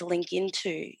wanting to link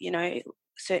into,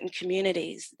 certain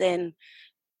communities, then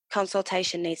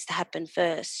consultation needs to happen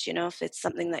first, you know, if it's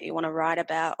something that you want to write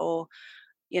about or,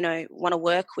 you know, want to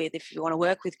work with, if you want to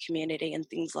work with community and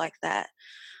things like that.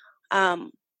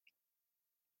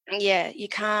 Yeah, you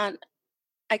can't,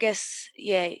 I guess,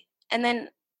 yeah. And then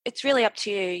it's really up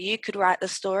to you. You could write the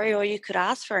story or you could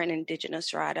ask for an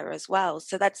Indigenous writer as well.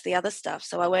 So that's the other stuff.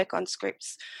 So I work on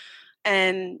scripts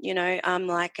and, you know, I'm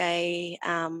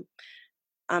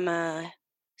a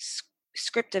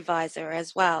script advisor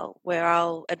as well, where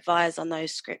I'll advise on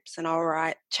those scripts and I'll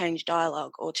write change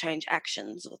dialogue or change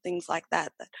actions or things like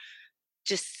that that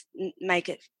just make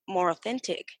it more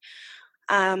authentic.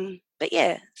 But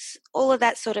yeah, all of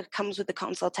that sort of comes with the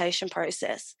consultation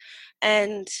process.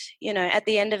 And, you know, at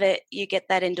the end of it, you get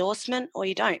that endorsement or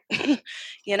you don't,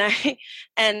 you know,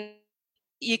 and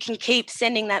you can keep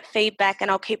sending that feedback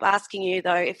and I'll keep asking you,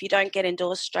 though, if you don't get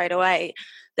endorsed straight away,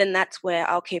 then that's where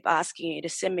I'll keep asking you to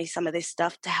send me some of this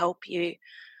stuff to help you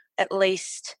at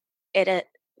least edit,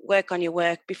 work on your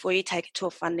work before you take it to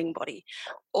a funding body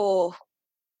or,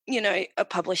 you know, a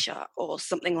publisher or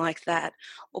something like that,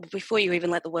 or before you even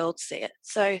let the world see it.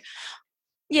 So,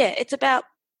 yeah, it's about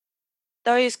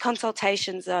those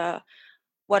consultations are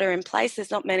what are in place.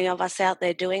 There's not many of us out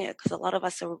there doing it because a lot of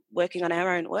us are working on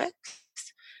our own works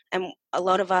and a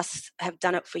lot of us have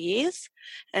done it for years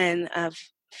and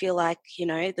feel like, you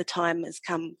know, the time has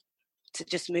come to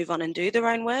just move on and do their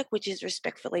own work, which is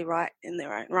respectfully right in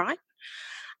their own right.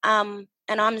 And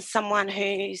I'm someone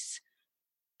who's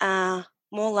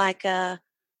more like a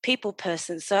people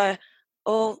person. So,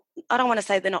 or I don't want to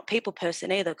say they're not people person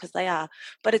either because they are,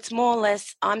 but it's more or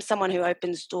less I'm someone who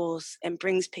opens doors and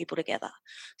brings people together.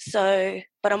 So,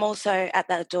 but I'm also at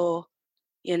that door,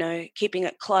 you know, keeping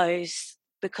it closed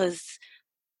because,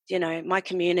 you know, my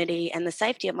community and the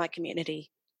safety of my community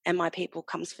and my people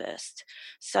comes first.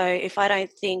 So if I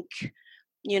don't think,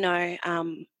 you know,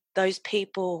 those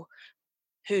people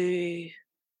who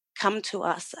come to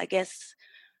us, I guess,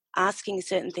 asking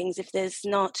certain things, if there's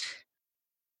not,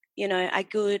 you know, a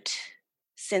good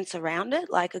sense around it,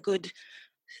 like a good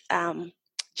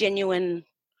genuine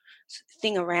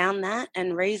thing around that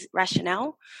and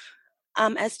rationale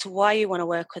as to why you want to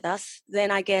work with us, then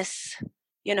I guess,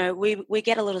 you know, we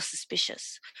get a little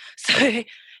suspicious. So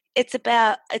it's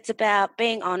about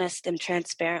being honest and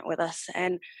transparent with us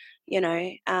and, you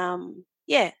know,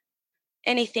 yeah,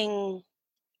 anything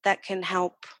that can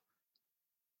help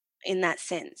in that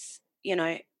sense, you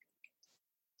know,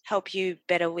 help you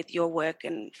better with your work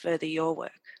and further your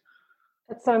work.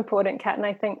 That's so important, Kat. And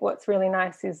I think what's really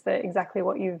nice is that exactly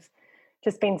what you've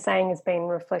just been saying has been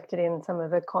reflected in some of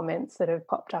the comments that have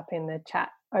popped up in the chat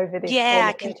over this.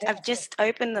 Yeah, I've just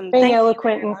opened them. Being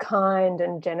eloquent and kind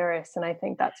and generous. And I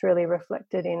think that's really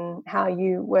reflected in how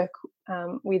you work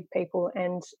with people.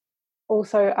 And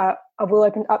also I will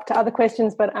open up to other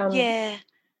questions, but yeah,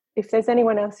 if there's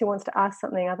anyone else who wants to ask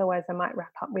something, otherwise I might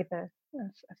wrap up with a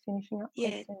finishing up.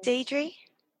 Yeah, Deidre.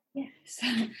 Yes.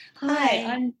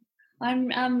 Hi.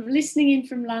 I'm listening in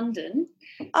from London.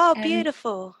 Oh,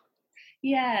 beautiful.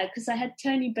 Yeah, because I had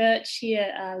Tony Birch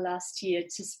here last year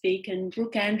to speak and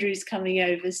Brooke Andrews coming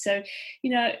over. So,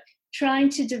 you know, trying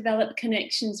to develop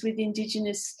connections with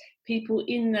Indigenous people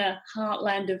in the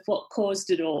heartland of what caused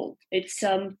it all. It's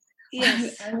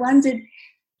yes. I wondered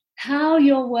how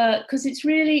your work, because it's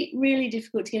really, really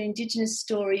difficult to get Indigenous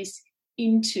stories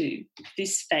into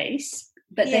this space,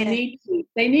 but they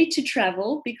need to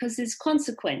travel because there's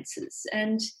consequences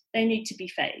and they need to be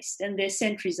faced, and there's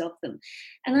centuries of them.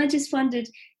 And I just wondered,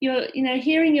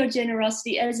 hearing your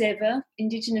generosity as ever.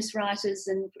 Indigenous writers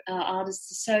and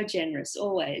artists are so generous,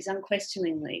 always,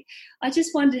 unquestioningly. I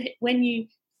just wondered when you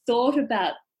thought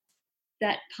about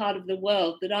that part of the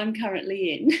world that I'm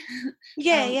currently in.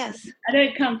 Yes. I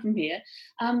don't come from here.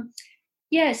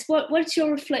 Yes, what's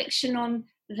your reflection on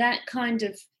that kind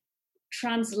of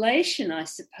translation? I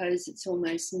suppose it's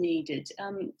almost needed.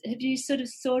 Have you sort of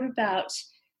thought about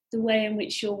the way in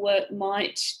which your work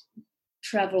might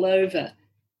travel over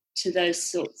to those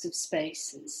sorts of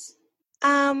spaces?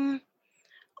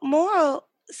 More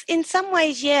in some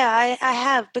ways, yeah, I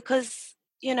have, because,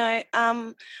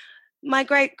 my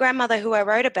great-grandmother who I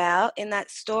wrote about in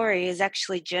that story is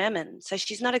actually German, so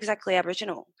she's not exactly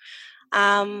Aboriginal.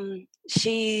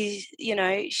 She's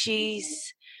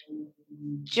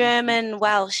German,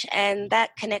 Welsh, and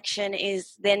that connection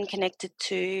is then connected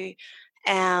to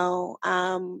our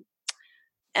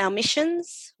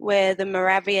missions, where the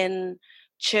Moravian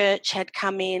church had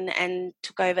come in and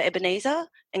took over Ebenezer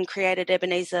and created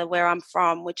Ebenezer where I'm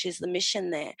from, which is the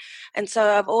mission there. And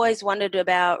so I've always wondered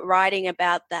about writing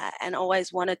about that and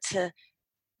always wanted to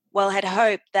had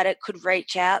hoped that it could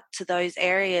reach out to those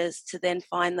areas to then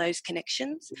find those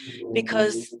connections,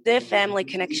 because they're family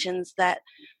connections that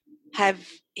have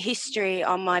history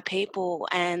on my people,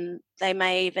 and they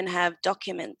may even have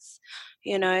documents,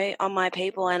 you know, on my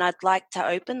people, and I'd like to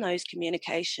open those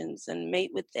communications and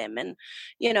meet with them. And,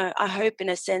 you know, I hope in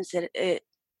a sense that it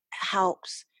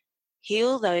helps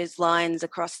heal those lines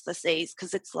across the seas,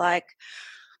 because it's like,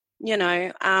 you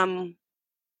know,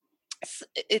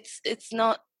 it's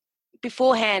not,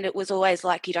 beforehand it was always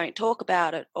like you don't talk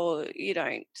about it, or you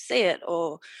don't see it,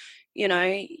 or, you know,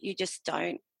 you just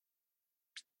don't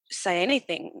say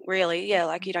anything really,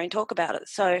 like you don't talk about it.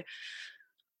 So,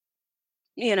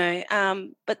 you know,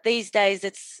 but these days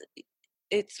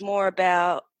it's more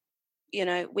about, you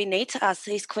know, we need to ask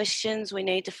these questions, we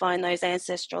need to find those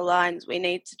ancestral lines, we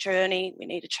need to journey, we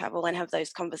need to travel and have those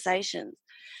conversations,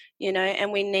 you know,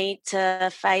 and we need to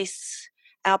face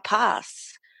our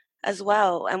past as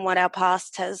well, and what our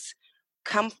past has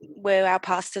come, where our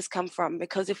past has come from,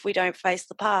 because if we don't face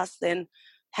the past, then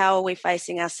how are we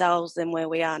facing ourselves and where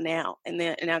we are now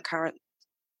in our current,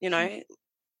 you know,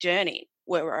 journey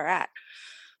where we're at.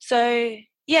 So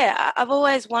yeah, I've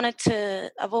always wondered,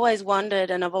 and I've always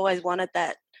wanted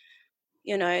that,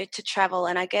 you know, to travel.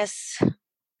 And I guess,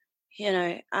 you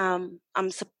know,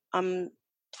 I'm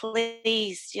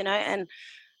pleased, you know, and,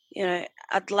 you know,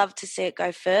 I'd love to see it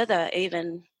go further,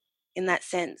 even in that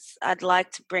sense. I'd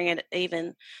like to bring it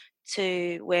even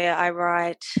to where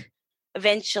I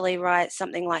eventually write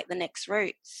something like The Next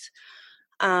Roots,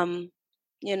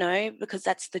 you know, because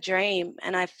that's the dream,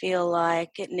 and I feel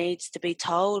like it needs to be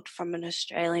told from an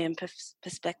Australian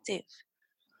perspective,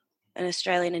 an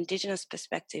Australian Indigenous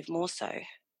perspective more so.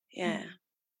 Yeah.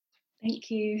 Thank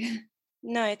you.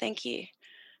 No, thank you.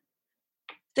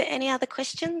 Are there any other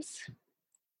questions?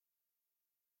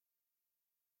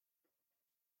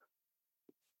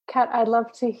 Kat, I'd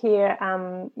love to hear,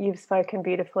 you've spoken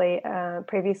beautifully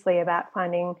previously about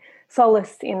finding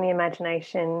solace in the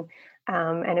imagination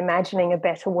and imagining a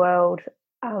better world.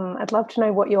 I'd love to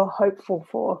know what you're hopeful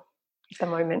for at the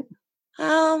moment.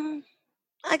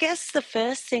 I guess the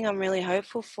first thing I'm really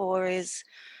hopeful for is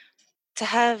to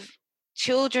have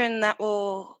children that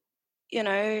will, you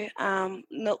know,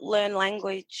 learn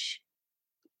language.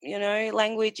 You know,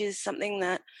 language is something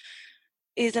that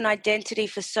is an identity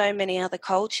for so many other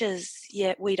cultures,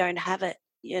 yet we don't have it,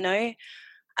 you know.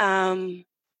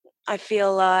 I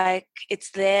feel like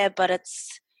it's there, but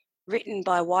it's written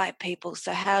by white people,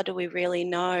 so how do we really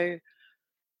know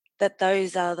that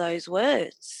those are those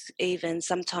words even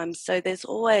sometimes? So there's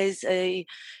always a,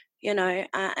 you know,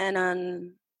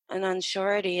 an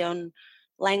unsurety on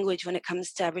language when it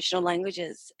comes to Aboriginal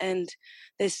languages, and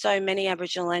there's so many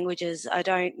Aboriginal languages. I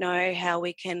don't know how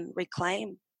we can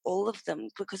reclaim all of them,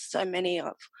 because so many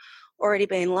have already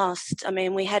been lost. I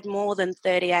mean, we had more than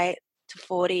 38 to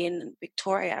 40 in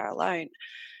Victoria alone,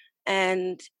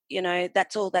 and, you know,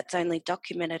 that's all that's only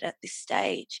documented at this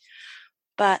stage.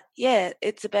 But yeah,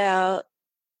 it's about,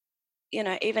 you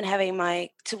know, even having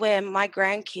to where my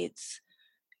grandkids,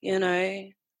 you know,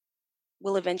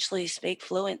 will eventually speak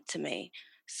fluent to me.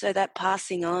 So that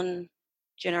passing on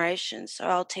generations. So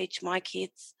I'll teach my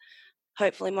kids.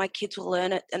 Hopefully my kids will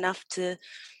learn it enough to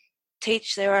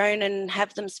teach their own and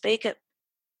have them speak it,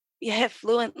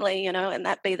 fluently, you know, and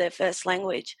that be their first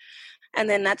language. And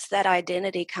then that's that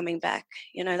identity coming back.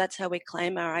 You know, that's how we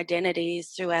claim our identities,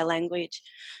 through our language.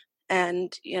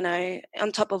 And, you know,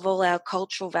 on top of all our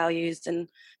cultural values and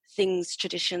things,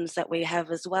 traditions that we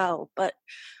have as well. But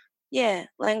yeah,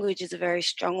 language is a very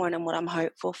strong one, and what I'm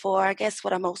hopeful for. I guess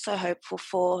what I'm also hopeful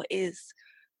for is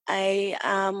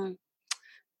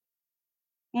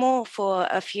more for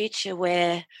a future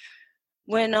where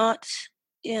we're not,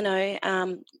 you know,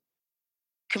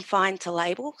 confined to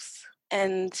labels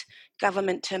and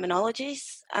government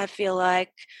terminologies. I feel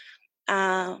like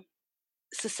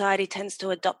society tends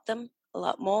to adopt them a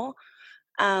lot more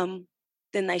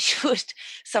than they should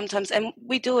sometimes, and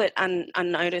we do it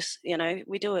unnoticed, you know,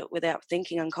 we do it without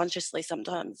thinking, unconsciously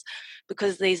sometimes,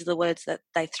 because these are the words that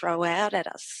they throw out at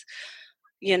us,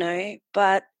 you know.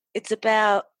 But it's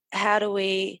about how do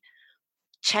we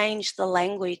change the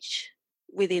language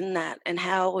within that, and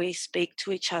how we speak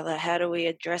to each other, how do we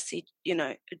address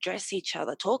each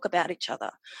other, talk about each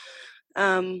other,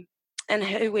 and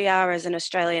who we are as an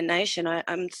Australian nation.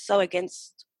 I'm so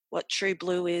against what true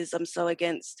blue is. I'm so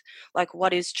against, like,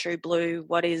 what is true blue?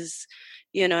 What is,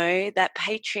 you know, that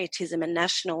patriotism and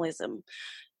nationalism?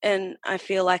 And I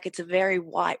feel like it's a very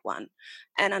white one.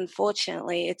 And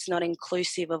unfortunately, it's not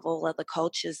inclusive of all other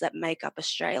cultures that make up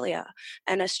Australia.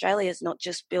 And Australia is not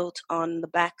just built on the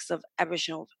backs of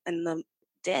Aboriginal and the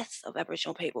deaths of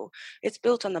Aboriginal people. It's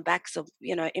built on the backs of,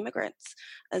 immigrants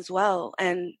as well,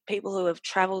 and people who have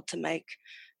travelled to make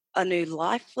a new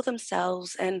life for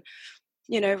themselves, and,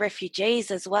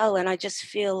 refugees as well. And I just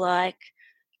feel like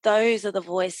those are the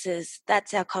voices.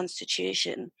 That's our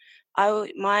constitution.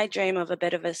 My dream of a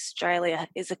better Australia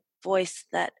is a voice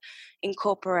that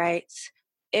incorporates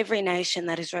every nation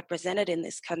that is represented in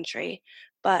this country,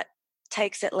 but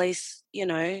takes at least,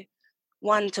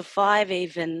 1 to 5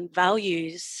 even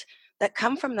values that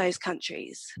come from those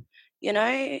countries, and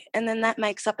then that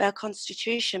makes up our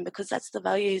constitution, because that's the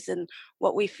values and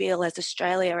what we feel as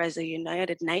Australia, as a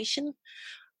united nation.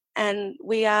 And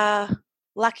we are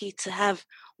lucky to have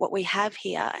what we have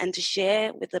here and to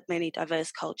share with the many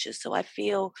diverse cultures. So I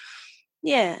feel,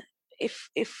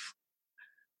 if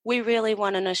we really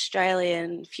want an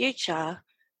Australian future,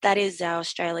 that is our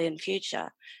Australian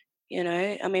future.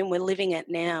 We're living it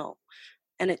now,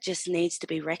 and it just needs to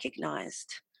be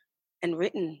recognised and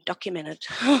written, documented,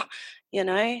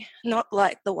 not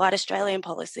like the White Australian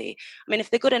policy. If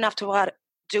they're good enough to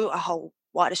do a whole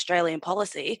White Australian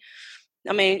policy,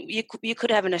 you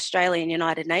could have an Australian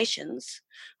United Nations.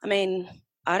 I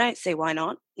don't see why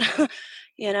not,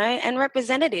 and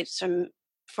representatives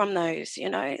from those,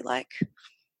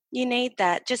 you need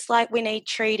that. Just like we need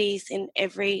treaties in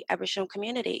every Aboriginal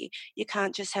community. You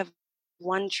can't just have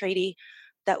one treaty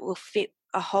that will fit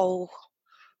a whole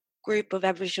group of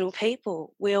Aboriginal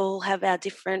people. We all have our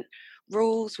different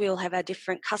rules. We all have our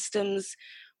different customs.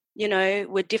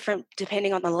 We're different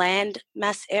depending on the land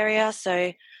mass area.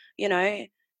 So,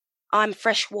 I'm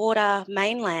freshwater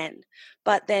mainland,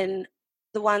 but then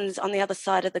the ones on the other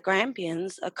side of the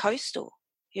Grampians are coastal,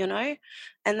 and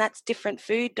that's different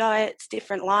food diets,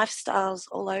 different lifestyles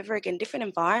all over again, different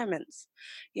environments,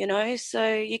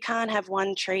 so you can't have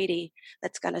one treaty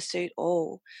that's going to suit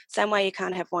all. Same way you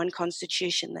can't have one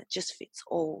constitution that just fits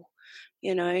all.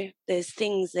 There's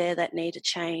things there that need to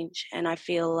change, and I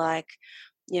feel like,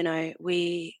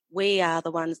 we are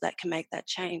the ones that can make that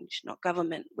change, not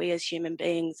government. We as human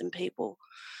beings and people,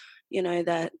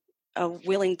 that are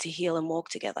willing to heal and walk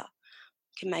together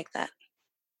can make that.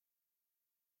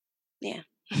 Yeah.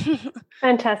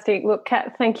 Fantastic. Look,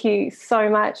 Kat, thank you so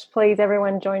much. Please,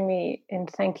 everyone, join me in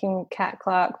thanking Kat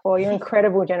Clark for your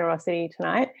incredible generosity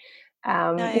tonight.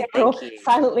 We're all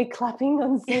silently clapping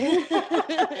on Zoom.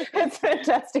 It's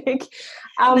fantastic.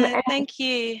 Thank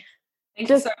you. Thank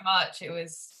you so much. It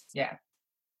was,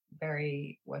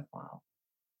 very worthwhile.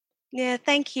 Yeah,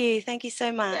 thank you. Thank you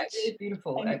so much. Yeah, really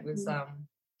beautiful. It was,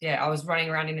 I was running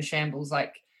around in a shambles,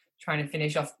 like trying to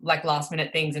finish off like last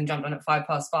minute things, and jumped on at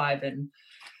 5:05. And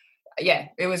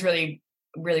it was really,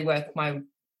 really worth my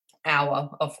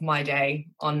hour of my day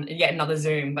on yet another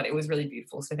Zoom, but it was really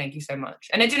beautiful. So thank you so much.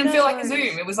 And it didn't feel like a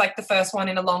Zoom. It was like the first one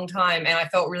in a long time, and I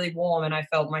felt really warm, and I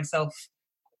felt myself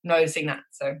noticing that.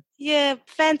 So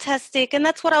fantastic. And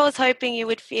that's what I was hoping you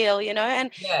would feel,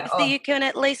 and you can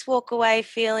at least walk away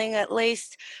feeling at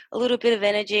least a little bit of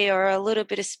energy or a little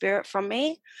bit of spirit from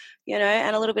me,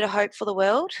 and a little bit of hope for the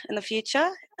world in the future,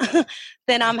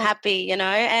 then I'm happy, and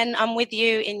I'm with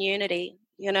you in unity,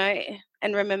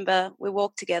 and remember, we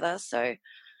walk together. So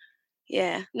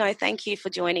thank you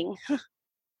for joining.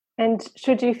 And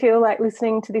should you feel like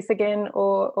listening to this again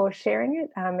or sharing it,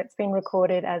 it's been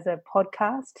recorded as a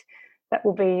podcast that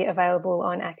will be available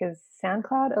on ACCA's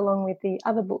SoundCloud along with the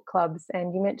other book clubs.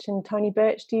 And you mentioned Tony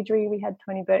Birch, Deirdre. We had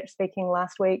Tony Birch speaking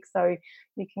last week, so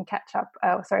you can catch up,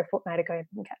 a fortnight ago, you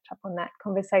can catch up on that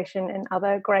conversation and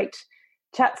other great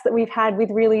chats that we've had with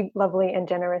really lovely and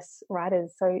generous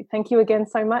writers. So thank you again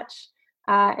so much.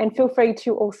 And feel free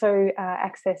to also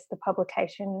access the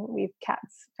publication with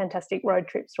Kat's fantastic road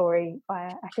trip story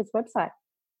via ACCA's website.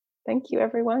 Thank you,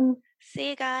 everyone. See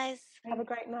you guys. Have a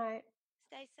great night.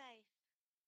 Stay safe.